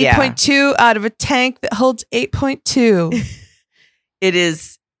 8.2 out of a tank that holds 8.2. It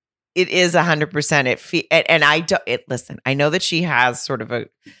is 100%. And I don't listen. I know that she has sort of a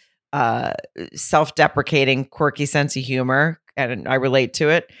self-deprecating, quirky sense of humor, and I relate to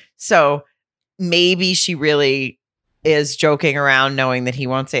it. So maybe she really is joking around knowing that he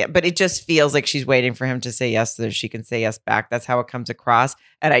won't say it, but it just feels like she's waiting for him to say yes so that she can say yes back. That's how it comes across.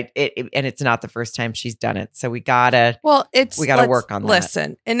 And and it's not the first time she's done it. So we gotta work on that.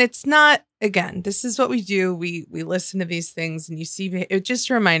 Listen, and it's not, again, this is what we do. We listen to these things and you see, it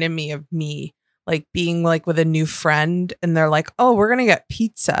just reminded me of me like being like with a new friend and they're like, oh, we're going to get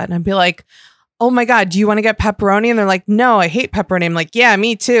pizza. And I'd be like, oh my God, do you want to get pepperoni? And they're like, no, I hate pepperoni. I'm like, yeah,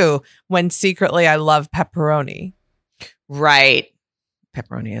 me too. When secretly I love pepperoni. Right.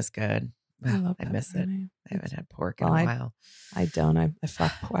 Pepperoni is good. I miss it. I haven't had pork in a while. I don't. I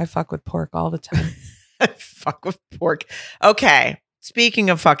fuck with pork all the time. I fuck with pork. Okay. Speaking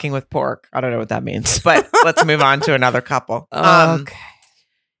of fucking with pork, I don't know what that means, but let's move on to another couple. Okay.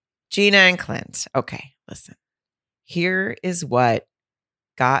 Gina and Clint. Okay, listen. Here is what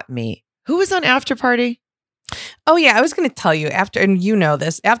got me. Who was on After Party? Oh yeah, I was going to tell you and you know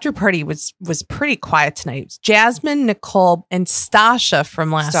this. After Party was pretty quiet tonight. It was Jasmine, Nicole, and Stasha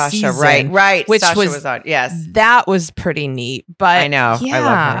from last season. Right. Which Stasha was on. Yes, that was pretty neat. But I know, yeah, I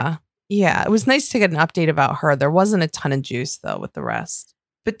love her. Yeah, it was nice to get an update about her. There wasn't a ton of juice though with the rest.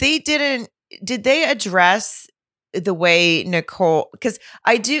 But they didn't. Did they address the way Nicole? Because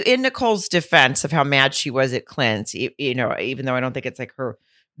I do, in Nicole's defense of how mad she was at Clint. You know, even though I don't think it's like her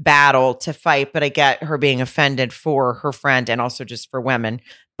battle to fight, but I get her being offended for her friend and also just for women.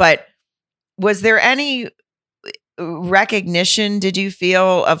 But was there any recognition, did you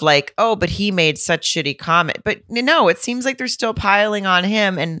feel, of like, oh, but he made such shitty comment? But no, it seems like they're still piling on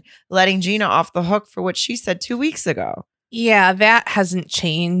him and letting Gina off the hook for what she said 2 weeks ago. Yeah, that hasn't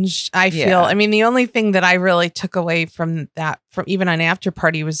changed. I feel, I mean, the only thing that I really took away from that, from even on After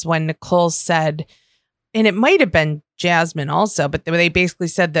Party, was when Nicole said, and it might have been Jasmine also, but they basically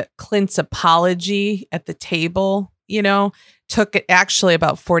said that Clint's apology at the table, you know, took it actually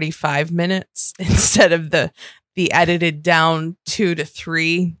about 45 minutes instead of the edited down 2 to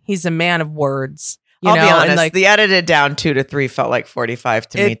 3. He's a man of words. I'll be honest, like, the edited down 2 to 3 felt like 45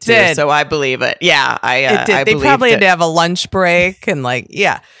 to me too. Did. So I believe it. Yeah, it did. They probably had to have a lunch break and like,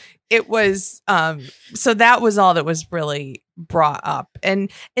 yeah. It was so that was all that was really brought up.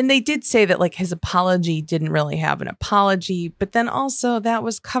 And they did say that like his apology didn't really have an apology, but then also that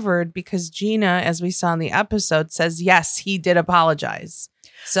was covered because Gina, as we saw in the episode, says yes, he did apologize.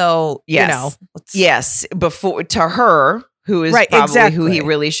 So, yes. You know, yes, before to her, who is right, probably exactly. who he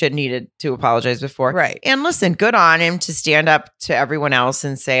really should needed to apologize before. Right. And listen, good on him to stand up to everyone else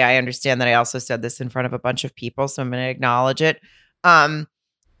and say, I understand that I also said this in front of a bunch of people, so I'm going to acknowledge it.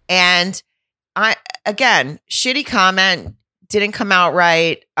 And again, shitty comment, didn't come out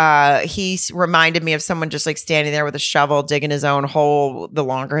right. He reminded me of someone just like standing there with a shovel, digging his own hole the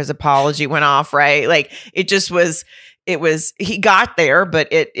longer his apology went off, right? Like it just was, he got there, but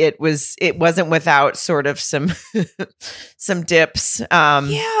it wasn't without sort of some, some dips,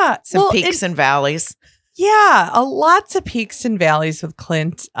 some peaks and valleys. Yeah, lots of peaks and valleys with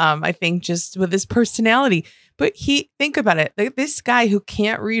Clint. I think just with his personality. But think about it, this guy who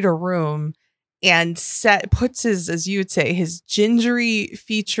can't read a room and puts his, as you would say, his gingery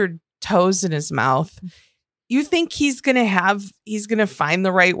featured toes in his mouth. You think he's going to find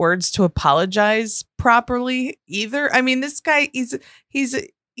the right words to apologize properly either? I mean, this guy, he's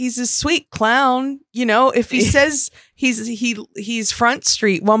a sweet clown. You know, if he says he's Front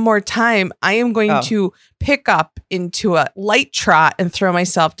Street one more time, I am going to pick up into a light trot and throw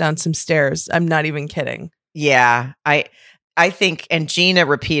myself down some stairs. I'm not even kidding. Yeah, I think, and Gina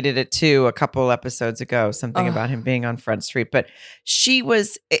repeated it too a couple episodes ago, something about him being on Front Street. But she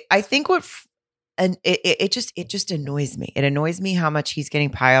was, I think it just annoys me. It annoys me how much he's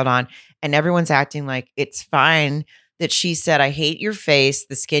getting piled on and everyone's acting like it's fine that she said, I hate your face,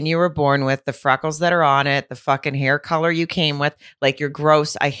 the skin you were born with, the freckles that are on it, the fucking hair color you came with, like you're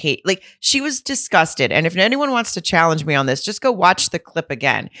gross. I hate, like she was disgusted. And if anyone wants to challenge me on this, just go watch the clip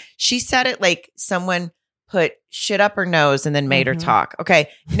again. She said it like someone put shit up her nose and then made her talk. Okay.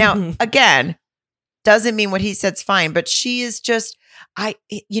 Now, again, doesn't mean what he said's fine, but she is just,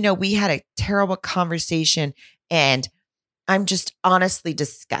 we had a terrible conversation and I'm just honestly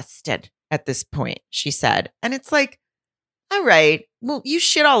disgusted at this point, she said. And it's like, all right, well, you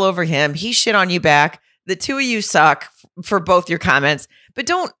shit all over him. He shit on you back. The two of you suck for both your comments, but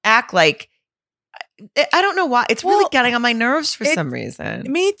don't act like, I don't know why. It's really getting on my nerves for some reason.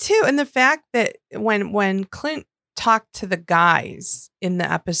 Me too. And the fact that when Clint talked to the guys in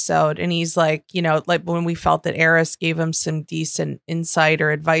the episode and he's like, you know, like when we felt that Eris gave him some decent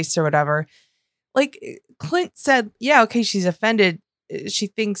insider advice or whatever, like Clint said, yeah, okay, she's offended. She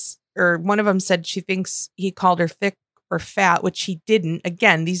thinks, or one of them said she thinks he called her thick or fat, which he didn't.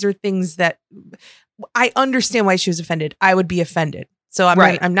 Again, these are things that I understand why she was offended. I would be offended. So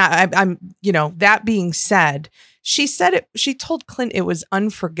I'm not, you know, that being said, she told Clint it was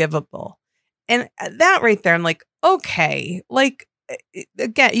unforgivable. And that right there, I'm like, okay, like,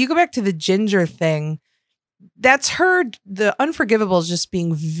 again, you go back to the Ginger thing. That's her. The unforgivable is just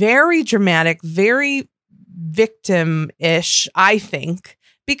being very dramatic, very victim-ish, I think,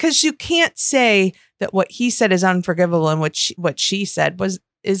 because you can't say that what he said is unforgivable and what she said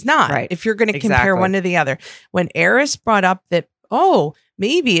is not. Right. If you're going to compare one to the other. When Eris brought up that, oh,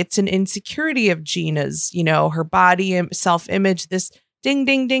 maybe it's an insecurity of Gina's, you know, her body and self-image, this ding,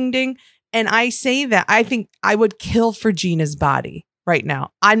 ding, ding, ding. And I say that I think I would kill for Gina's body right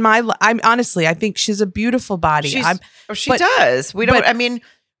now. I'm honestly, I think she's a beautiful body. She does. We don't, I mean,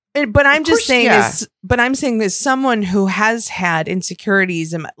 but I'm just saying this, but I'm saying this, someone who has had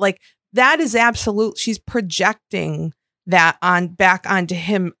insecurities and like that is absolute. She's projecting that back onto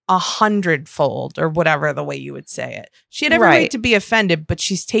him 100-fold or whatever the way you would say it. She had every right to be offended, but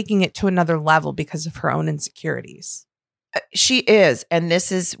she's taking it to another level because of her own insecurities. She is. And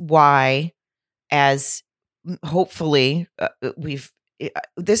this is why, as hopefully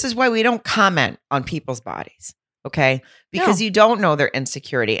this is why we don't comment on people's bodies. Okay. Because you don't know their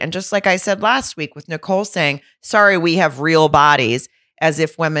insecurity. And just like I said last week with Nicole saying, sorry, we have real bodies, as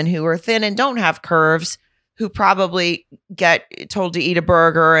if women who are thin and don't have curves, who probably get told to eat a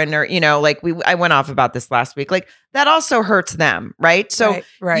burger and are, you know, like I went off about this last week, like that also hurts them. Right. So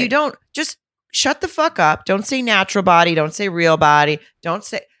you don't just shut the fuck up. Don't say natural body. Don't say real body. Don't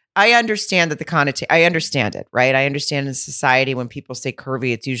say, I understand that I understand it, right? I understand in society when people say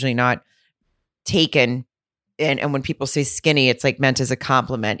curvy, it's usually not taken. And when people say skinny, it's like meant as a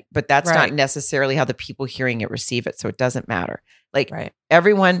compliment, but that's not necessarily how the people hearing it receive it. So it doesn't matter. Like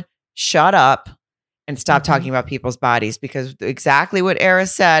everyone shut up and stop talking about people's bodies, because exactly what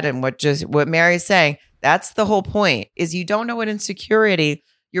Eris said and what Mary's saying, that's the whole point, is you don't know what insecurity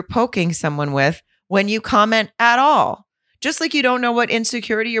you're poking someone with when you comment at all. Just like you don't know what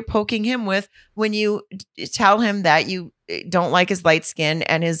insecurity you're poking him with when you tell him that you don't like his light skin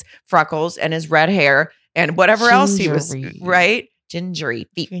and his freckles and his red hair and whatever else he was, right? Gingery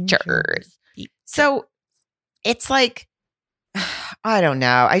features. So it's like, I don't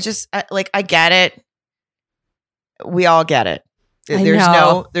know. I get it. We all get it.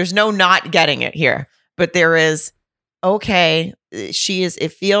 There's no not getting it here, but there is, okay,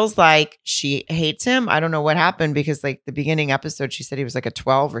 it feels like she hates him. I don't know what happened, because like the beginning episode, she said he was like a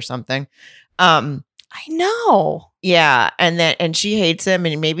 12 or something. I know. Yeah. And she hates him,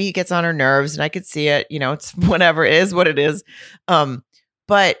 and maybe he gets on her nerves, and I could see it, you know, it's whatever, it is what it is.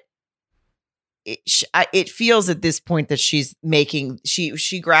 But it feels at this point that she's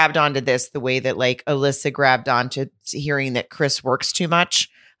she grabbed onto this the way that like Alyssa grabbed onto hearing that Chris works too much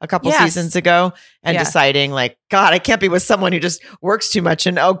a couple seasons ago and deciding like, God, I can't be with someone who just works too much.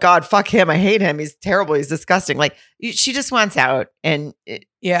 And oh God, fuck him. I hate him. He's terrible. He's disgusting. Like she just wants out. And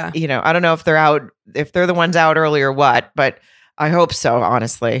you know, I don't know if they're the ones out early or what, but I hope so,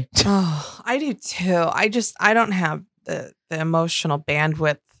 honestly. Oh, I do too. I don't have the emotional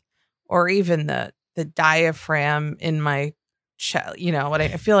bandwidth or even the diaphragm in my chest. You know what?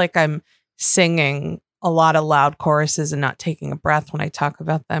 I feel like I'm singing a lot of loud choruses and not taking a breath when I talk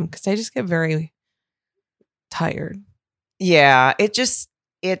about them, because I just get very tired. Yeah, look.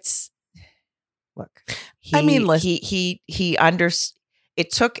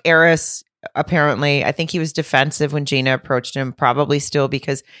 It took Eris, apparently. I think he was defensive when Gina approached him, probably still,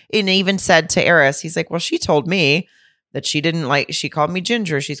 because it even said to Eris, he's like, well, she told me that she called me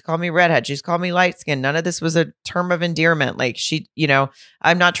ginger. She's called me redhead. She's called me light skin. None of this was a term of endearment. Like she, you know,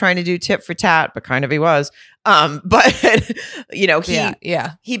 I'm not trying to do tit for tat, but kind of he was. But you know,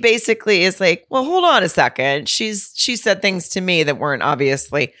 he basically is like, well, hold on a second. She said things to me that weren't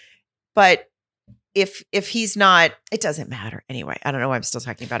obviously, but if he's not, it doesn't matter anyway. I don't know why I'm still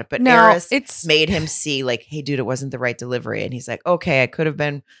talking about it, but Eris made him see like, hey dude, it wasn't the right delivery. And he's like, okay, I could have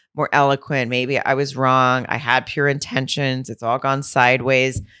been more eloquent. Maybe I was wrong. I had pure intentions. It's all gone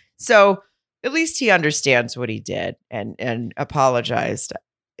sideways. So at least he understands what he did and apologized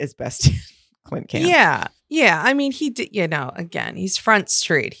as best Clint can. Yeah. Yeah. I mean, he did, you know, again, he's Front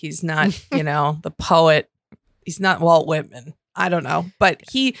Street. He's not, you know, the poet. He's not Walt Whitman. I don't know, but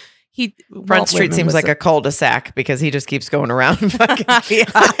Front Street seems like a cul-de-sac because he just keeps going around.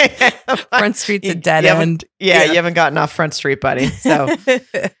 Front Street's a dead end. Yeah, you haven't gotten off Front Street, buddy. So,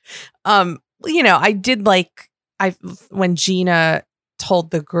 you know, I did when Gina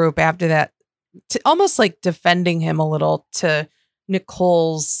told the group after that, almost like defending him a little to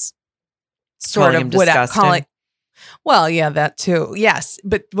Nicole's sort of what I call it. Well, yeah, that too. Yes.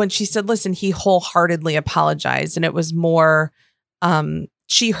 But when she said, listen, he wholeheartedly apologized, and it was more,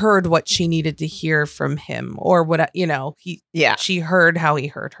 she heard what she needed to hear from him, or what, she heard how he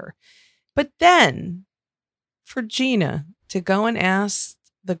hurt her. But then for Gina to go and ask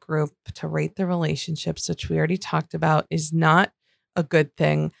the group to rate the relationships, which we already talked about, is not a good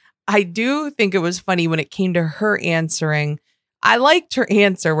thing. I do think it was funny when it came to her answering. I liked her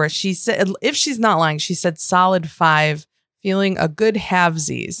answer where she said, if she's not lying, she said solid 5, feeling a good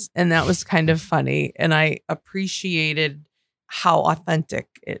halvesies. And that was kind of funny. And I appreciated how authentic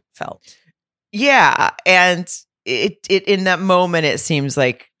it felt. Yeah. And it in that moment, it seems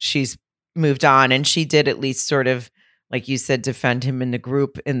like she's moved on, and she did at least sort of, like you said, defend him in the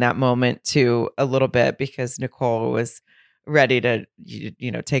group in that moment too, a little bit, because Nicole was ready to,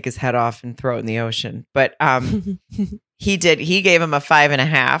 take his head off and throw it in the ocean. But he gave him a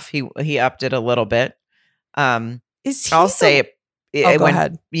 5.5. He upped it a little bit. I'll say it go went,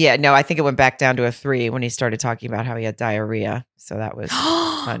 ahead. Yeah, no, I think it went back down to a 3 when he started talking about how he had diarrhea. So that was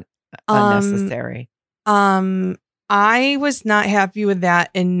unnecessary. I was not happy with that,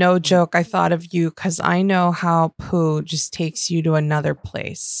 and no joke, I thought of you because I know how poo just takes you to another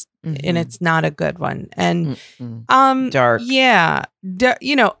place, and it's not a good one. And dark. Yeah.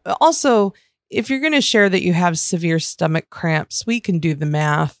 Also, if you're going to share that you have severe stomach cramps, we can do the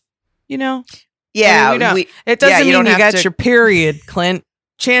math, Yeah. It doesn't mean you got your period, Clint.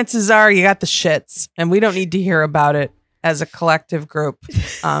 Chances are you got the shits, and we don't need to hear about it as a collective group.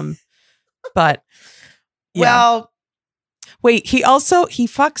 But yeah. Well, wait, he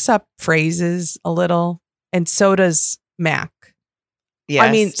fucks up phrases a little, and so does Mac. Yes,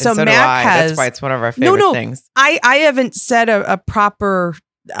 I mean, so Mac has. That's why it's one of our favorite things. I haven't said a proper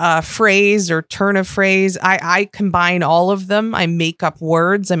phrase or turn of phrase. I combine all of them. I make up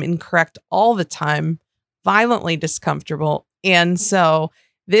words. I'm incorrect all the time, violently discomfortable. And so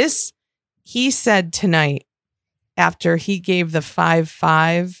he said tonight, after he gave the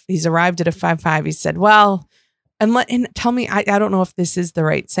 5.5, he's arrived at a 5.5. He said, well, and tell me, I don't know if this is the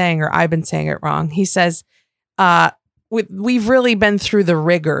right saying or I've been saying it wrong. He says, we've really been through the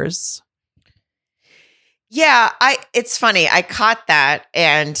rigors. Yeah, it's funny. I caught that,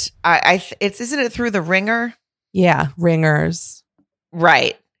 and isn't it through the ringer? Yeah, ringers.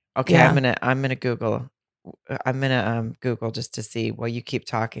 Right. Okay, yeah. I'm gonna Google. I'm gonna Google just to see while you keep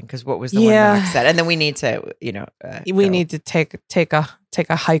talking, because what was the one Max said, and then we need to, we need to take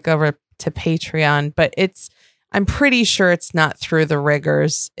a hike over to Patreon, but I'm pretty sure it's not through the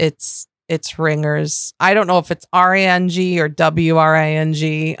rigors. It's ringers. I don't know if it's RANG or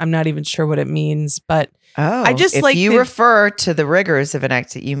WRING. I'm not even sure what it means, but I just if you refer to the rigors of an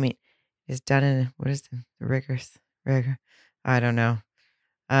act that you mean is done in, what is the rigors? Rigor? I don't know.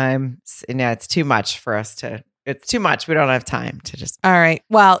 It's too much for us to. It's too much. We don't have time to just. All right.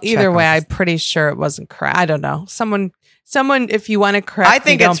 Well, either way, I'm pretty sure it wasn't correct. I don't know. Someone, if you want to correct, I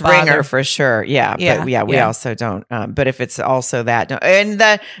think it's ringer for sure. Yeah, but we yeah. also don't. But if it's also that, no. In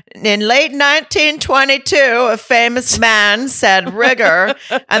late 1922, a famous man said rigor,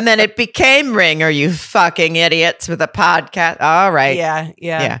 and then it became ringer. You fucking idiots with a podcast. All right.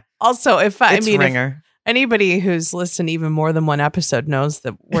 Yeah. Also, if ringer. Anybody who's listened even more than one episode knows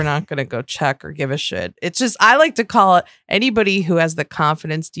that we're not going to go check or give a shit. It's just, I like to call it anybody who has the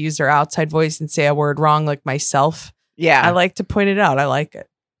confidence to use their outside voice and say a word wrong, like myself. Yeah. I like to point it out. I like it.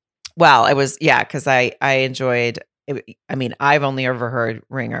 Well, it was, because I enjoyed it. I mean, I've only ever heard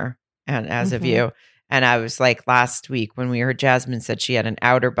ringer, and as of you. And I was like, last week when we heard Jasmine said she had an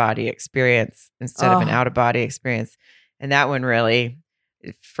outer body experience instead of an out of body experience. And that one really...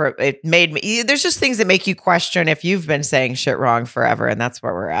 it made me, there's just things that make you question if you've been saying shit wrong forever, and that's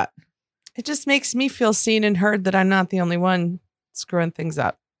where we're at. It just makes me feel seen and heard that I'm not the only one screwing things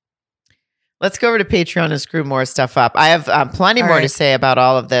up. Let's go over to Patreon and screw more stuff up. I have plenty more to say about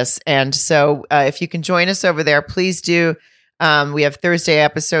all of this, and so if you can join us over there, please do. We have Thursday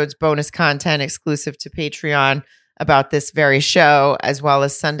episodes, bonus content exclusive to Patreon about this very show, as well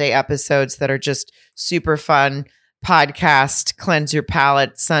as Sunday episodes that are just super fun. Podcast, cleanse your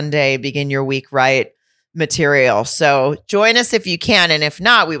palate, Sunday, begin your week right material. So join us if you can. And if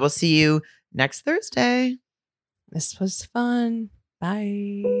not, we will see you next Thursday. This was fun.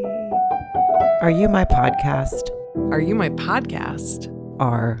 Bye. Are you my podcast? Are you my podcast?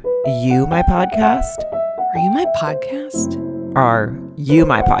 Are you my podcast? Are you my podcast? Are you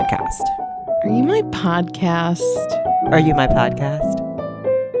my podcast? Are you my podcast? Are you my podcast?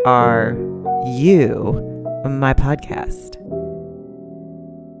 Are you my podcast?